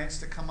of science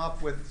to come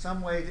up with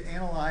some way to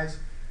analyze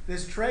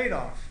this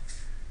trade-off.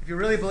 If you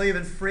really believe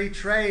in free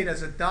trade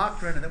as a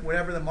doctrine and that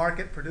whatever the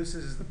market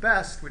produces is the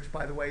best, which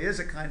by the way is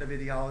a kind of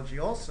ideology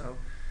also,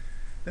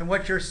 then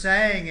what you're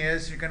saying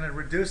is you're going to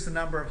reduce the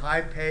number of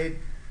high-paid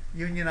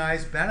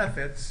unionized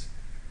benefits,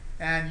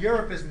 and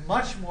Europe is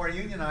much more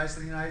unionized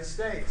than the United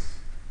States.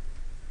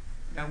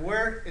 Now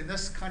we're, in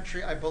this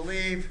country, I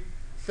believe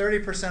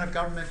 30% of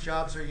government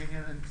jobs are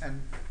union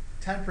and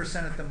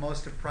 10% at the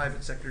most of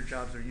private sector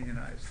jobs are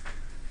unionized.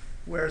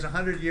 Whereas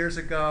 100 years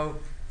ago,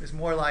 it was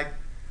more like,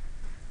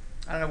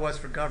 I don't know what it was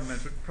for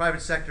government, but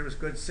private sector was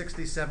good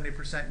 60,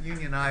 70%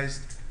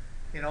 unionized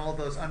in all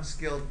those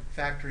unskilled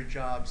factory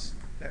jobs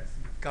that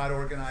got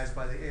organized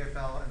by the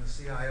AFL and the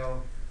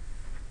CIO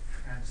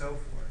and so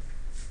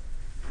forth.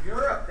 In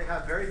Europe, they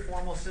have very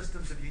formal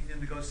systems of union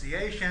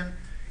negotiation.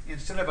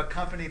 Instead of a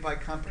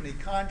company-by-company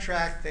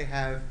contract, they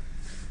have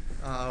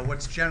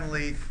what's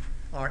generally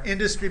are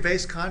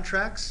industry-based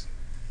contracts,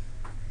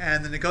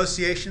 and the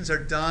negotiations are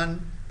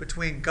done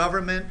between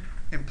government,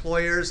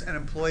 employers, and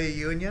employee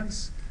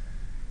unions.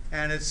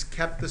 And it's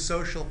kept the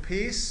social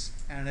peace,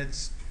 and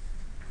it's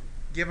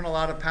given a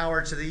lot of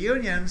power to the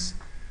unions.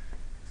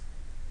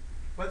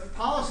 But the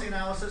policy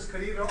analysis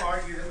could even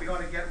argue that we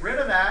ought to get rid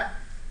of that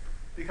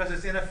because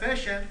it's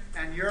inefficient,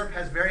 and Europe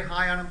has very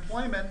high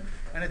unemployment.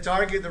 And it's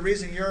argued the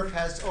reason Europe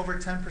has over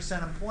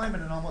 10%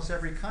 employment in almost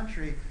every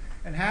country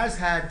and has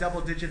had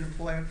double-digit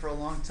employment for a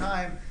long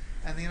time,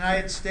 and the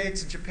United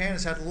States and Japan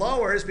has had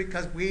lower, is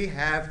because we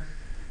have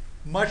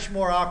much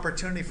more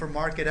opportunity for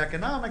market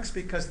economics,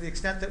 because to the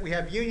extent that we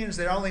have unions,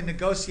 they're only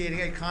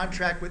negotiating a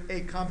contract with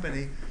a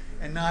company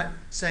and not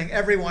saying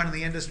everyone in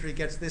the industry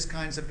gets this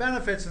kinds of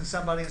benefits and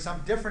somebody in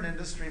some different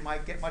industry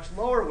might get much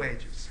lower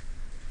wages.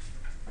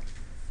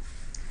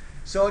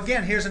 So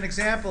again, here's an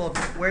example of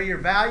where your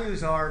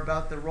values are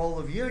about the role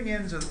of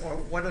unions or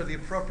what are the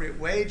appropriate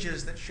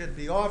wages that should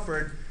be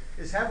offered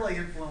is heavily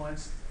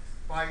influenced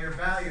by your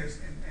values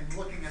in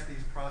looking at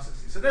these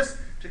processes. So this,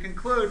 to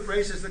conclude,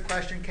 raises the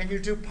question, can you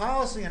do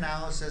policy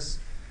analysis,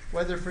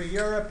 whether for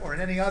Europe or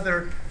in any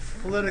other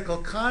political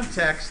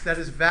context, that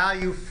is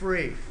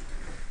value-free?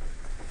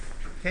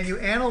 Can you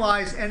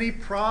analyze any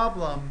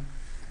problem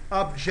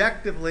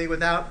objectively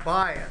without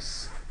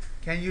bias?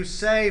 Can you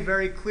say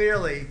very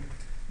clearly,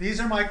 these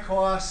are my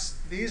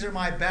costs, these are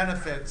my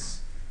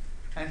benefits,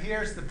 and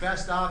here's the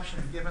best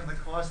option given the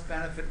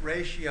cost-benefit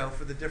ratio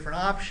for the different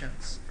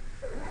options?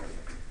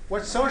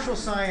 What social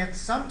science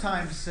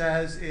sometimes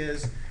says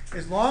is,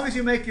 as long as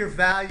you make your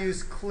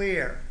values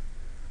clear,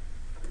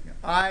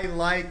 I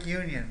like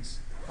unions,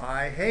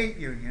 I hate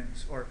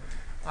unions, or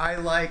I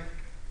like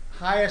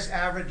highest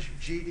average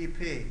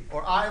GDP,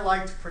 or I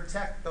like to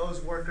protect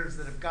those workers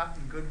that have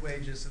gotten good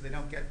wages so they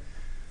don't get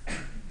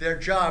their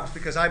jobs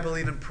because I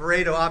believe in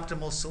Pareto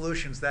optimal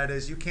solutions. That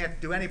is, you can't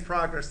do any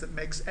progress that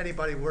makes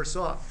anybody worse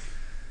off.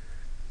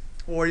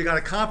 Or you got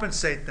to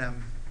compensate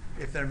them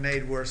if they're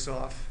made worse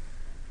off.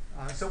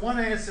 So one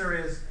answer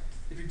is,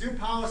 if you do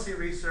policy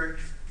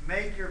research,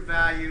 make your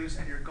values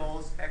and your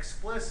goals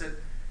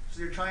explicit so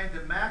you're trying to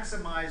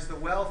maximize the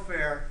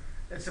welfare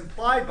that's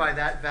implied by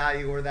that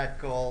value or that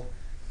goal,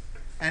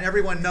 and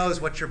everyone knows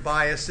what your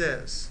bias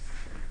is.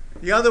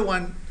 The other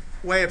one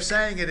way of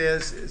saying it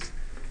is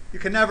you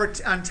can never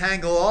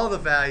untangle all the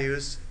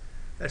values,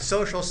 that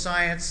social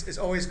science is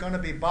always going to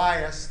be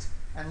biased,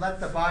 and let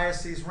the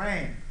biases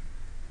reign.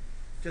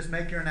 Just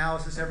make your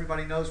analysis,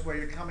 everybody knows where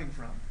you're coming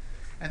from.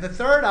 And the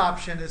third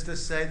option is to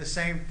say the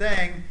same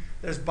thing,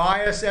 there's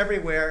bias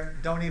everywhere,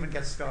 don't even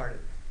get started.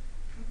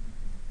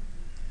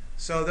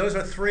 So those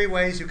are three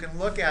ways you can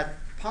look at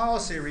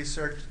policy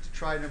research to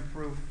try to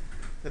improve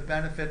the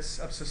benefits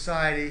of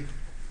society,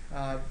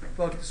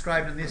 both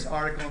described in this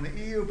article in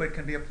the EU, but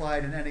can be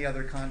applied in any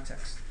other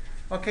context.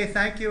 Okay,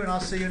 thank you, and I'll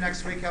see you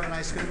next week. Have a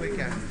nice, good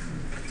weekend.